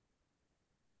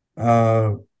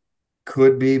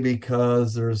could be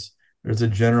because there's a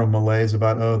general malaise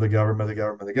about, oh, the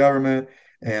government,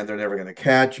 and they're never going to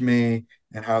catch me,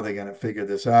 and how are they going to figure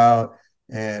this out?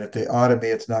 And if they audit me,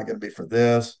 it's not going to be for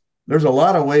this. There's a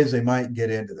lot of ways they might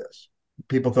get into this.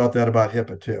 People thought that about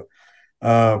HIPAA too.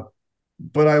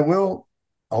 But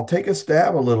I'll take a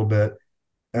stab a little bit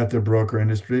at the broker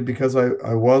industry because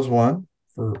I was one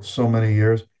for so many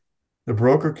years. The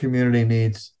broker community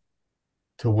needs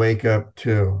to wake up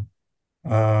too.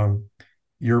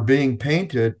 You're being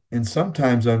painted, and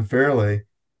sometimes unfairly,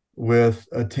 with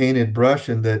a tainted brush,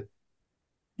 and that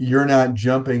you're not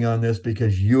jumping on this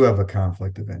because you have a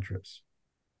conflict of interest.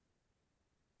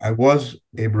 I was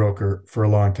a broker for a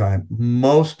long time.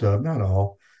 Not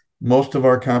all, most of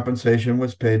our compensation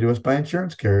was paid to us by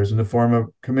insurance carriers in the form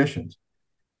of commissions.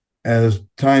 As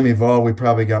time evolved, we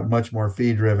probably got much more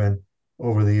fee driven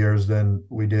over the years than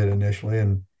we did initially.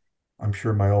 And I'm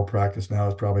sure my old practice now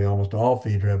is probably almost all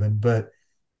fee driven, but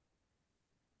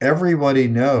everybody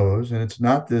knows, and it's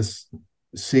not this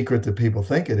secret that people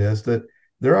think it is, that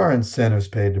there are incentives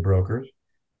paid to brokers.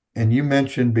 And you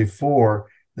mentioned before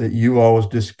that you always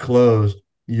disclosed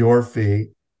your fee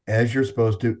as you're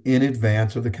supposed to in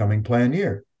advance of the coming plan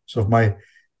year. So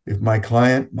if my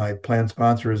client, my plan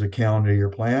sponsor, is a calendar year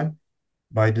plan,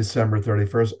 by December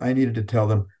 31st, I needed to tell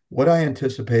them what I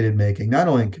anticipated making, not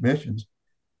only in commissions,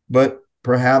 but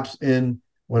perhaps in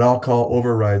what I'll call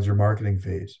overrides or marketing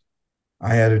fees.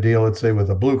 I had a deal, let's say,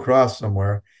 with a Blue Cross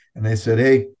somewhere, and they said,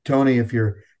 hey, Tony, if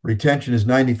your retention is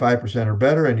 95% or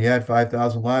better and you add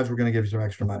 5,000 lives, we're going to give you some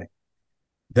extra money.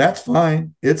 That's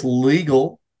fine. It's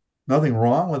legal. Nothing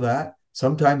wrong with that.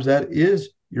 Sometimes that is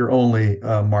your only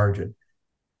margin,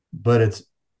 but it's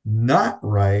not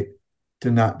right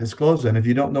to not disclose that. And if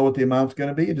you don't know what the amount's going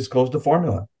to be, you disclose the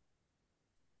formula.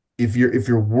 If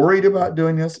you're worried about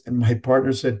doing this, and my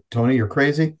partner said, Tony, you're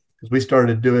crazy, because we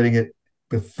started doing it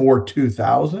before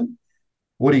 2000.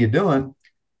 What are you doing?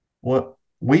 Well,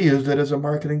 we used it as a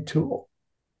marketing tool.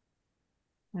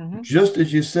 Mm-hmm. Just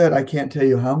as you said, I can't tell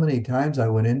you how many times I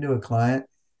went into a client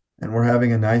and we're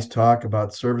having a nice talk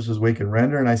about services we can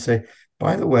render. And I say,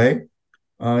 by the way,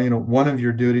 one of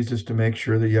your duties is to make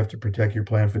sure that you have to protect your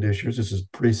plan fiduciaries. This is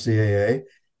pre-CAA.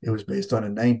 It was based on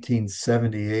a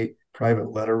 1978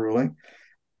 private letter ruling.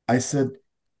 I said,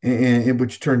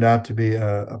 which turned out to be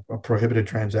a prohibited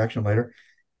transaction later.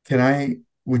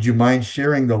 Would you mind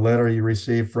sharing the letter you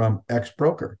received from X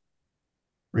broker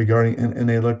regarding, and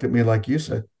they looked at me like you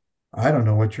said, I don't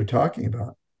know what you're talking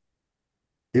about.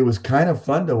 It was kind of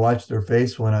fun to watch their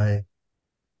face when I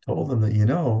told them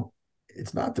that,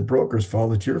 it's not the broker's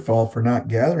fault. It's your fault for not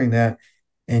gathering that.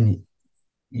 And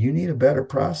you need a better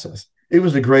process. It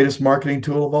was the greatest marketing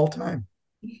tool of all time.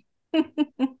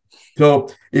 So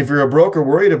if you're a broker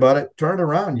worried about it, turn it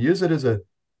around. Use it as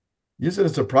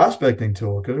a prospecting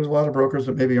tool, because there's a lot of brokers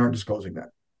that maybe aren't disclosing that.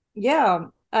 Yeah.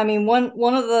 I mean, one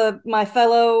of my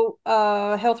fellow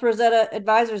Health Rosetta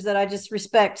advisors that I just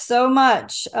respect so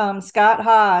much, Scott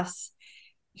Haas,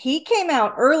 he came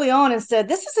out early on and said,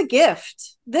 this is a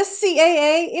gift. This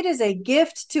CAA, it is a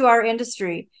gift to our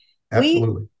industry.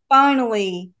 Absolutely. We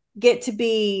finally get to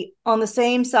be on the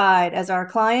same side as our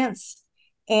clients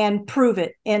and prove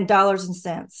it in dollars and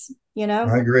cents. I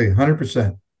agree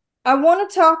 100%. I want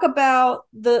to talk about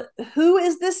the who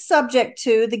is this subject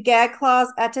to, the gag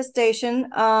clause attestation,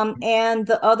 and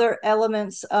the other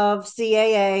elements of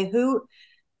CAA.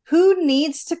 Who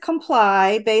needs to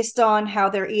comply based on how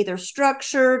they're either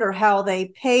structured or how they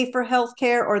pay for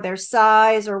healthcare or their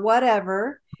size or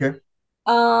whatever. Okay.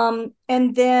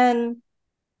 And then,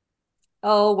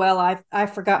 oh well, I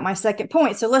forgot my second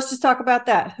point. So let's just talk about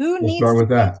that. Who We'll needs start to with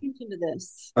pay that. attention to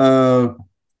this?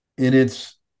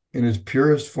 In its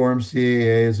purest form,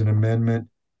 CAA is an amendment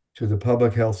to the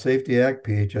Public Health Safety Act,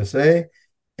 PHSA,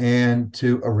 and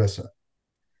to ERISA.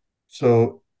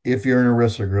 So if you're in an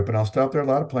ERISA group, and I'll stop there, a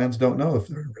lot of plans don't know if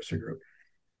they're an ERISA group.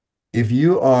 If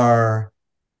you are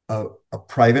a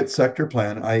private sector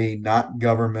plan, i.e., not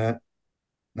government,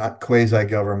 not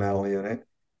quasi-governmental unit,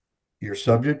 you're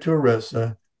subject to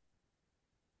ERISA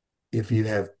if you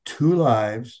have 2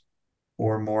 lives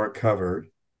or more covered.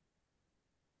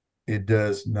 It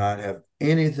does not have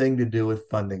anything to do with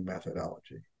funding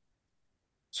methodology.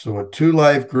 So a 2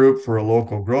 life group for a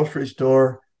local grocery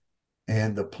store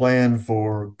and the plan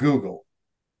for Google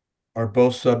are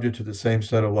both subject to the same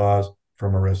set of laws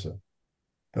from ERISA.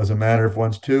 Doesn't matter if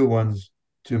one's 2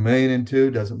 million in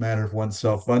two, doesn't matter if one's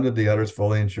self-funded, the other's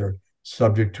fully insured,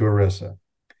 subject to ERISA.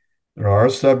 There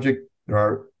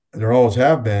always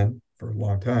have been for a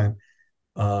long time,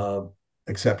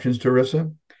 exceptions to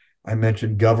ERISA. I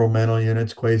mentioned governmental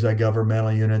units,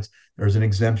 quasi-governmental units. There's an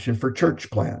exemption for church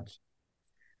plans.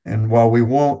 And while we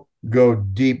won't go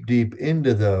deep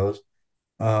into those,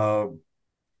 don't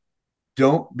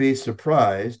be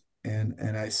surprised.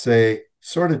 And I say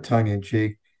sort of tongue in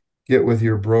cheek, get with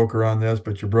your broker on this,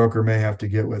 but your broker may have to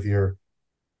get with your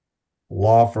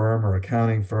law firm or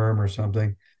accounting firm or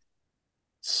something.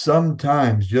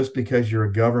 Sometimes just because you're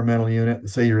a governmental unit,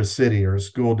 say you're a city or a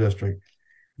school district,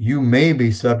 you may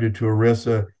be subject to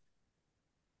ERISA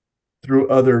through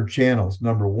other channels.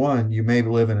 Number one, you may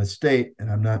live in a state,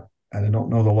 and I don't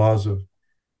know the laws of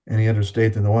any other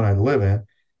state than the one I live in.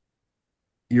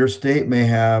 Your state may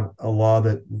have a law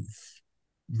that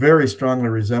very strongly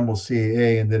resembles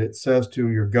CAA in that it says to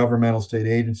your governmental state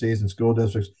agencies and school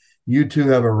districts, you too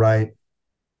have a right,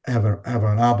 have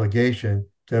an obligation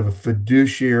to have a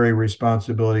fiduciary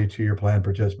responsibility to your plan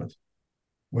participants.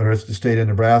 Whether it's the state of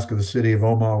Nebraska, the city of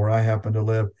Omaha, where I happen to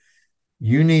live,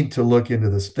 you need to look into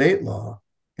the state law,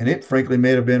 and it frankly may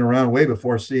have been around way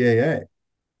before CAA,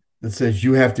 that says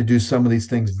you have to do some of these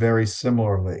things very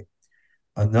similarly.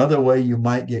 Another way you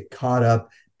might get caught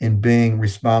up in being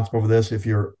responsible for this, if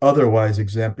you're otherwise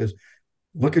exempt, is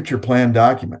look at your plan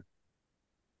document.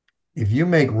 If you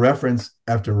make reference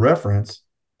after reference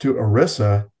to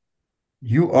ERISA,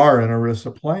 you are an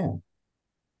ERISA plan.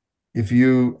 If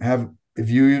you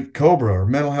use COBRA or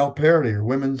mental health parity or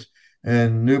Women's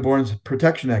and Newborns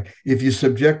Protection Act, if you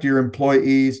subject your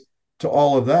employees to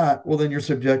all of that, well, then you're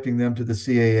subjecting them to the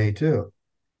CAA too.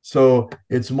 So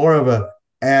it's more of a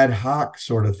ad hoc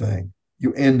sort of thing.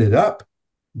 You ended up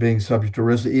being subject to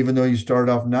ERISA, even though you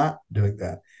started off not doing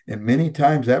that. And many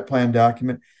times that plan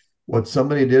document, what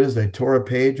somebody did is they tore a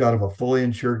page out of a fully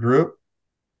insured group.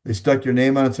 They stuck your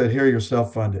name on it and said, here, you're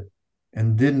self-funded,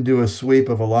 and didn't do a sweep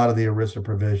of a lot of the ERISA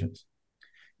provisions.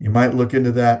 You might look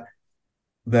into that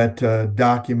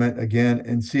document again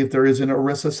and see if there is an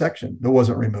ERISA section that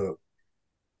wasn't removed.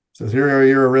 It says, here are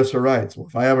your ERISA rights. Well,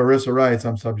 if I have ERISA rights,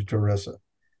 I'm subject to ERISA.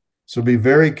 So be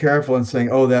very careful in saying,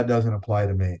 oh, that doesn't apply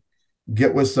to me.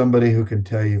 Get with somebody who can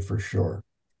tell you for sure.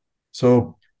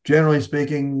 So generally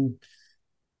speaking,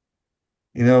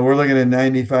 we're looking at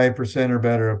 95% or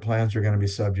better of plans are going to be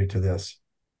subject to this.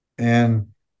 And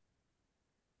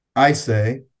I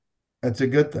say that's a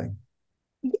good thing.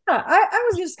 Yeah, I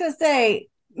was just going to say,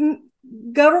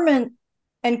 government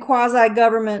and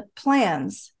quasi-government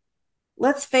plans,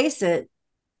 let's face it,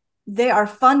 they are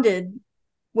funded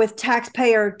with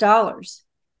taxpayer dollars.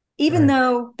 Even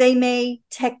though they may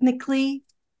technically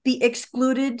be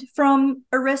excluded from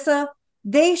ERISA,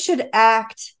 they should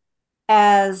act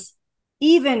as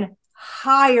even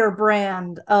higher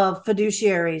brand of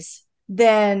fiduciaries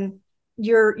than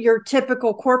your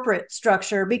typical corporate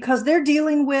structure, because they're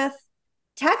dealing with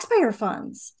taxpayer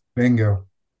funds. Bingo.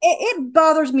 It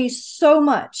bothers me so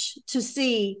much to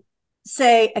see,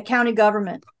 say, a county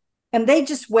government, and they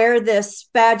just wear this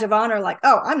badge of honor like,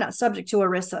 oh, I'm not subject to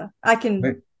ERISA. I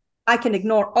can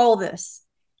ignore all this.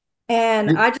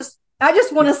 And I just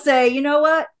want to say, you know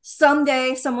what?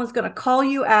 Someday someone's going to call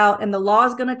you out and the law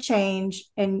is going to change,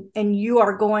 and you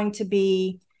are going to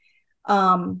be,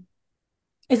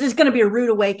 is this going to be a rude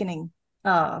awakening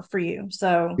for you?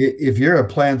 So if you're a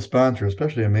plan sponsor,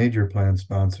 especially a major plan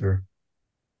sponsor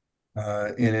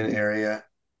in an area,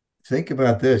 think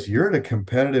about this. You're at a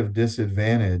competitive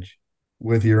disadvantage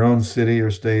with your own city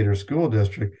or state or school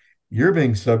district. You're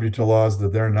being subject to laws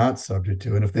that they're not subject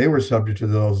to. And if they were subject to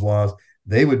those laws,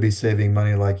 they would be saving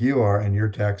money like you are, and your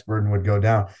tax burden would go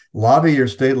down. Lobby your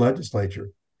state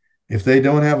legislature. If they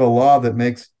don't have a law that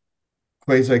makes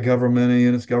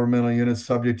governmental units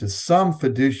subject to some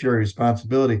fiduciary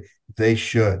responsibility, they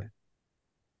should.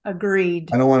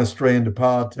 Agreed. I don't want to stray into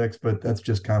politics, but that's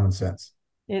just common sense.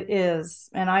 It is.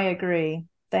 And I agree.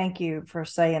 Thank you for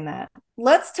saying that.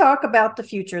 Let's talk about the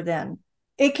future then.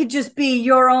 It could just be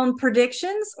your own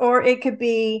predictions, or it could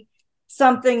be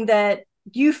something that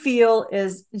you feel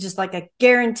is just like a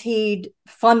guaranteed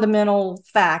fundamental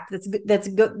fact that's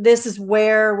good. This is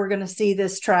where we're going to see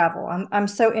this travel. I'm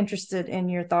so interested in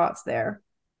your thoughts there.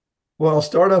 Well, I'll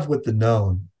start off with the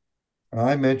known.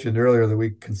 I mentioned earlier that we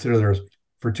consider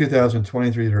for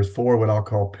 2023, there's four what I'll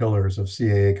call pillars of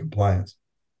CAA compliance.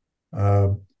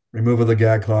 Removal of the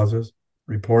gag clauses,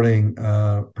 reporting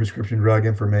prescription drug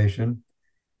information,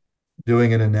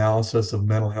 doing an analysis of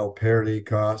mental health parity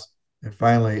costs, and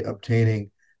finally obtaining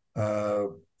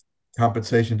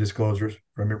compensation disclosures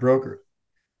from your broker.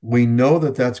 We know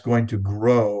that that's going to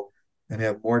grow and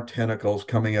have more tentacles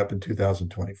coming up in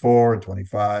 2024 and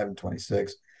 25 and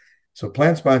 26. So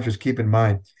plan sponsors, keep in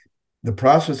mind, the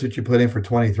process that you put in for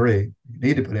 23, you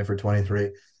need to put in for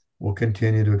 23, will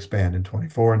continue to expand in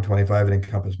 24 and 25 and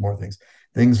encompass more things.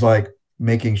 Things like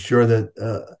making sure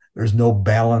that there's no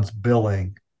balance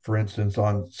billing, for instance,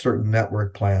 on certain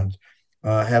network plans,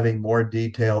 having more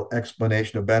detailed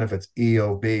explanation of benefits,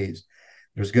 EOBs.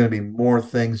 There's going to be more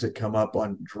things that come up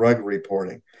on drug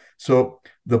reporting. So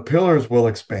the pillars will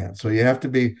expand. So you have to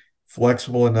be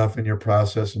flexible enough in your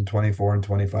process in 24 and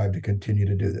 25 to continue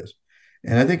to do this.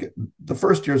 And I think the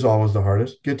first year is always the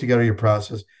hardest. Get together your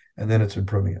process, and then it's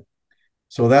improving it.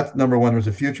 So that's number one. There's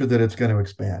a future that it's going to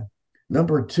expand.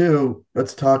 Number two,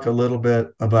 let's talk a little bit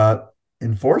about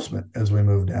enforcement as we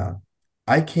move down.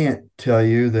 I can't tell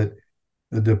you that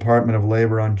the Department of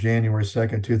Labor on January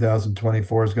 2nd,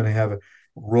 2024 is going to have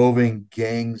roving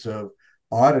gangs of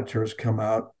auditors come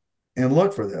out and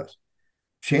look for this.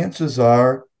 Chances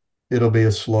are it'll be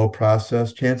a slow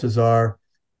process. Chances are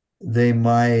they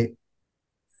might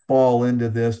fall into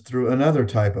this through another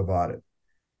type of audit.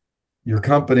 Your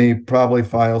company probably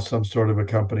files some sort of a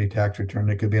company tax return.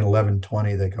 It could be an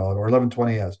 1120, they call it, or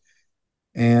 1120S.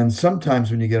 And sometimes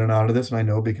when you get an audit of this, and I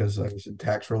know because I was in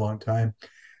tax for a long time,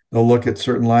 they'll look at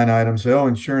certain line items, say, oh,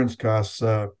 insurance costs,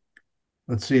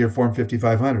 let's see your form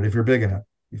 5500, if you're big enough.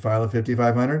 You file a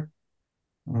 5500?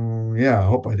 Yeah, I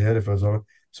hope I did if I was over.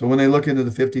 So when they look into the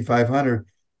 5500,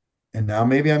 and now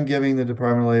maybe I'm giving the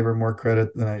Department of Labor more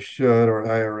credit than I should, or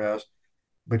IRS,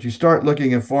 but you start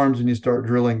looking at forms and you start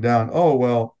drilling down. Oh,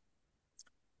 well,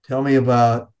 tell me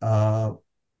about I'd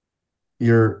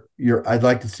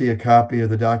like to see a copy of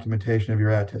the documentation of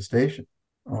your attestation.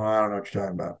 Oh, I don't know what you're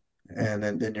talking about. And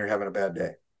then you're having a bad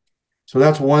day. So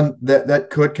that's one that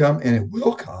could come, and it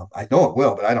will come. I know it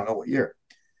will, but I don't know what year.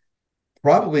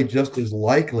 Probably just as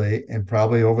likely, and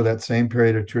probably over that same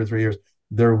period of 2 or 3 years,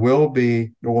 there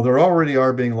already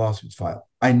are being lawsuits filed.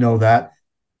 I know that,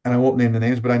 and I won't name the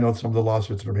names, but I know some of the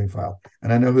lawsuits that are being filed,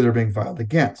 and I know who they're being filed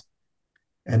against.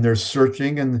 And they're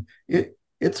searching, and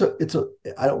it's a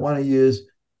I don't want to use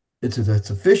it's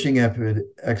a fishing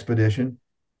expedition,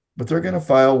 but they're going to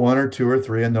file one or two or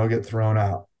three, and they'll get thrown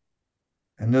out.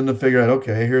 And then they'll figure out,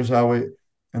 okay, here's how and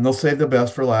they'll save the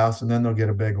best for last, and then they'll get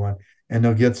a big one, and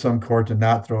they'll get some court to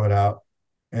not throw it out,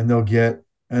 and they'll get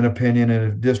an opinion in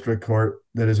a district court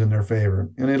that is in their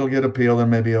favor, and it'll get appealed and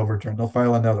maybe overturned. They'll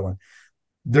file another one.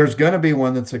 There's going to be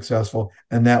one that's successful,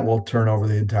 and that will turn over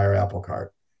the entire apple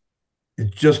cart.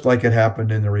 It's just like it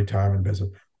happened in the retirement business.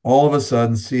 All of a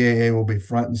sudden, CAA will be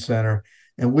front and center.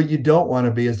 And what you don't want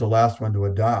to be is the last one to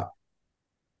adopt.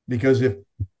 Because if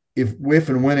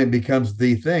and when it becomes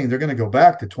the thing, they're going to go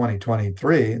back to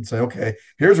 2023 and say, okay,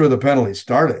 here's where the penalty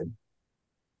started.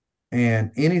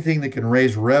 And anything that can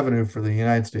raise revenue for the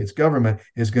United States government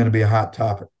is going to be a hot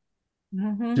topic.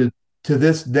 Mm-hmm. To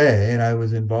this day, and I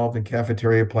was involved in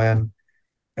cafeteria plan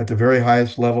at the very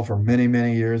highest level for many,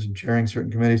 many years and chairing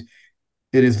certain committees.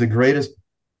 It is the greatest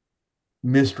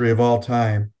mystery of all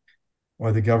time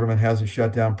why the government hasn't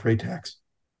shut down pre-tax.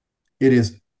 It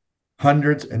is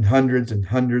hundreds and hundreds and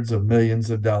hundreds of millions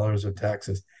of dollars of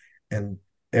taxes. And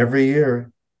every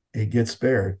year it gets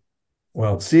spared.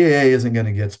 Well, CAA isn't going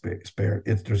to get spared.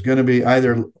 There's going to be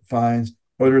either fines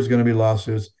or there's going to be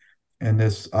lawsuits, and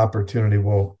this opportunity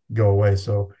will go away.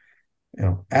 So,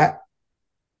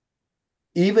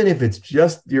 even if it's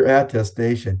just your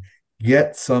attestation,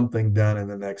 get something done in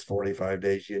the next 45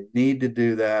 days. You need to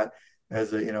do that.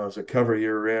 as a cover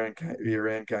year in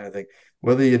kind of thing.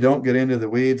 Whether you don't get into the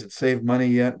weeds and save money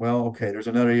yet, well, okay, there's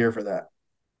another year for that.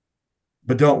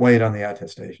 But don't wait on the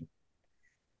attestation.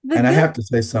 The And I good, have to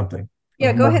say something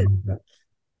yeah, go more ahead. about that.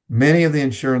 Many of the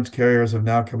insurance carriers have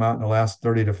now come out in the last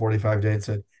 30 to 45 days and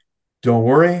said, don't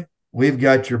worry, we've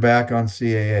got your back on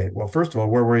CAA. Well, first of all,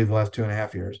 where were you the last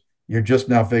 2.5 years? You're just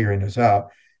now figuring this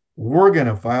out. We're going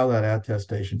to file that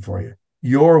attestation for you.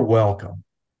 You're welcome.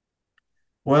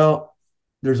 Well,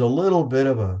 there's a little bit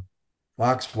of a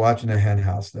fox watching a hen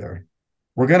house there.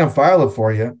 We're going to file it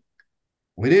for you.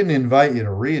 We didn't invite you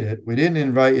to read it. We didn't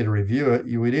invite you to review it.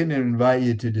 We didn't invite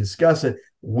you to discuss it.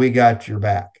 We got your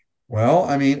back. Well,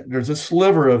 I mean, there's a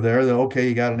sliver of there that, okay,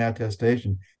 you got an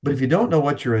attestation. But if you don't know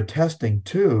what you're attesting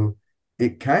to,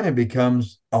 it kind of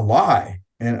becomes a lie.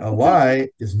 And a It's a, lie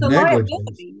is it's a negligence.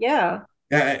 liability. Yeah.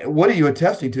 What are you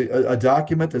attesting to? A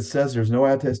document that says there's no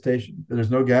attestation,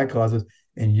 there's no gag clauses,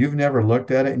 and you've never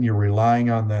looked at it and you're relying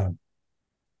on them.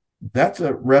 That's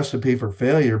a recipe for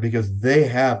failure because they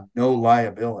have no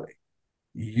liability.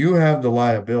 You have the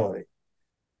liability.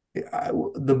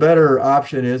 The better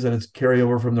option is, and it's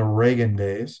carryover from the Reagan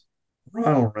days,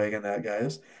 Ronald Reagan, that guy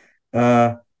is,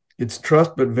 uh, it's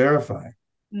trust but verify.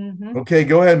 Mm-hmm. Okay,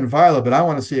 go ahead and file it, but I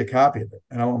want to see a copy of it.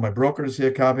 And I want my broker to see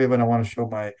a copy of it. And I want to show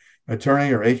my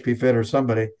attorney or HP Fit or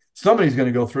somebody. Somebody's going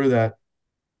to go through that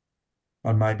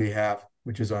on my behalf,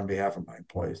 which is on behalf of my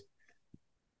employees.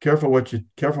 Careful what you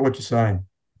sign.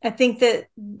 I think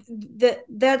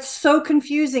that's so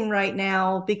confusing right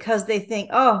now because they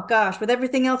think, oh gosh, with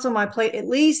everything else on my plate, at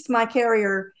least my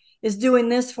carrier is doing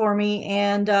this for me,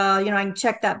 and I can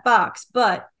check that box.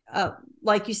 But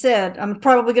like you said, I'm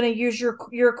probably going to use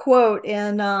your quote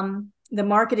in the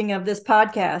marketing of this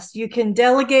podcast. You can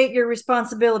delegate your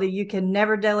responsibility. You can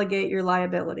never delegate your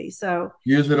liability. So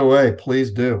Use it away, please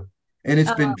do. And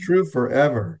it's been um, true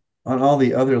forever on all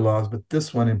the other laws, but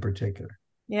this one in particular.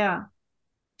 yeah.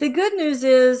 The good news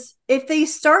is if they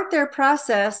start their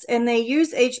process and they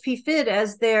use HP Fit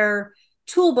as their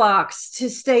toolbox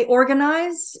to stay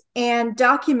organized and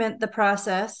document the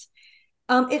process,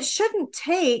 it shouldn't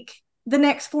take the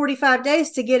next 45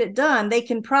 days to get it done. They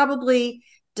can probably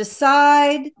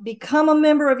decide, become a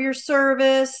member of your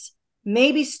service,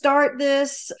 maybe start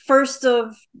this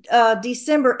 1st of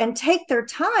December and take their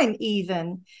time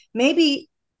even. Maybe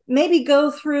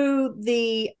go through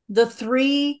the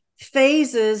 3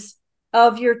 phases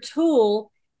of your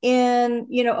tool in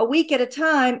a week at a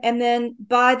time, and then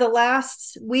by the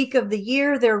last week of the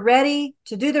year they're ready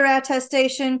to do their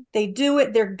attestation. They do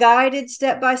it, they're guided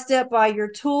step by step by your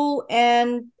tool,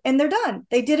 and they're done.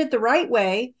 They did it the right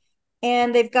way,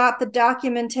 and they've got the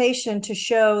documentation to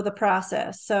show the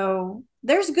process. So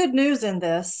there's good news in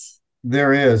this.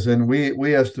 There is, and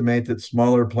we estimate that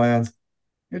smaller plans,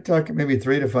 you're talking maybe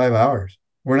 3 to 5 hours.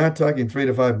 We're not talking 3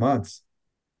 to 5 months.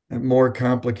 And more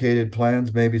complicated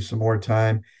plans, maybe some more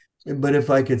time. But if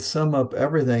I could sum up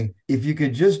everything, if you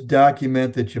could just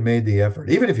document that you made the effort,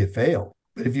 even if you failed,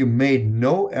 but if you made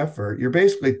no effort, you're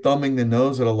basically thumbing the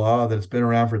nose at a law that's been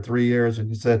around for 3 years and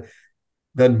you said,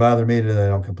 doesn't bother me that I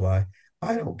don't comply.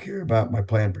 I don't care about my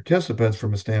plan participants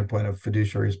from a standpoint of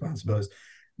fiduciary responsibilities.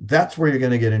 That's where you're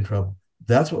going to get in trouble.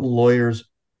 That's what lawyers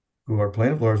who are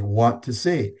plaintiff lawyers want to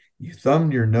see. You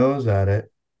thumbed your nose at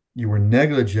it, you were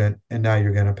negligent, and now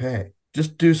you're going to pay.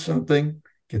 Just do something,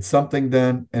 get something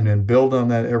done, and then build on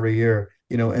that every year.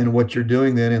 And what you're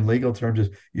doing then in legal terms is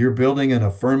you're building an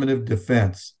affirmative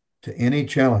defense to any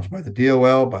challenge by the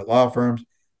DOL, by law firms.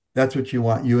 That's what you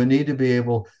want. You need to be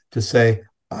able to say,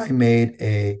 I made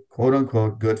a quote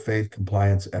unquote good faith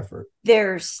compliance effort.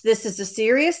 This is a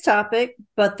serious topic,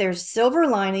 but there's silver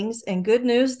linings and good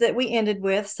news that we ended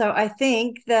with. So I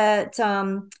think that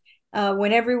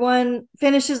when everyone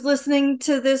finishes listening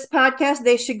to this podcast,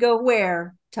 they should go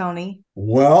where, Tony?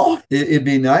 Well, it'd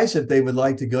be nice if they would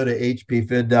like to go to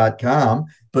hpfid.com,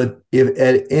 but if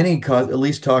at any cost, at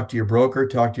least talk to your broker,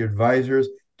 talk to your advisors,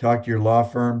 talk to your law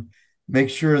firm, make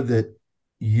sure that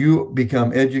you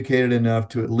become educated enough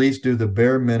to at least do the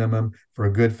bare minimum for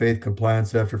a good faith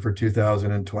compliance effort for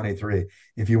 2023.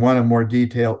 If you want a more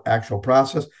detailed actual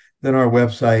process, then our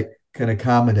website can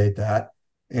accommodate that.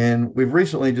 And we've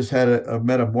recently just had a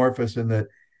metamorphosis in that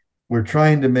we're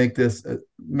trying to make this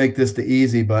the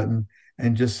easy button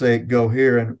and just say go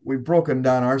here. And we've broken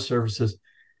down our services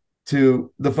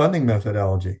to the funding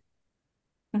methodology.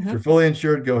 Mm-hmm. If you're fully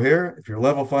insured, go here. If you're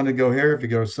level funded, go here. If you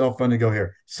go self-funded, go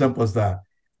here. Simple as that.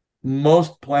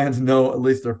 Most plans know at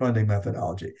least their funding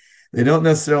methodology. They don't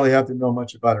necessarily have to know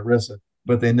much about ERISA,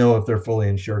 but they know if they're fully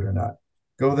insured or not.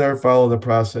 Go there, follow the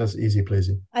process, easy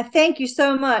pleasy. I thank you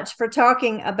so much for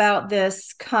talking about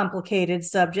this complicated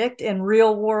subject in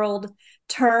real world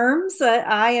terms.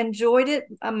 I enjoyed it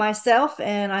myself,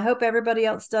 and I hope everybody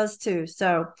else does too.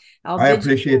 So I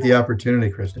appreciate the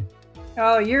opportunity, Christy.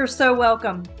 Oh, you're so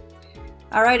welcome.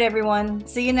 All right, everyone.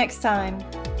 See you next time.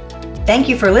 Thank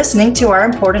you for listening to our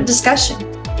important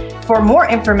discussion. For more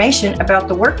information about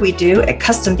the work we do at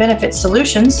Custom Benefit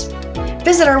Solutions,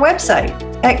 visit our website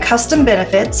at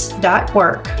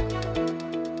custombenefits.work.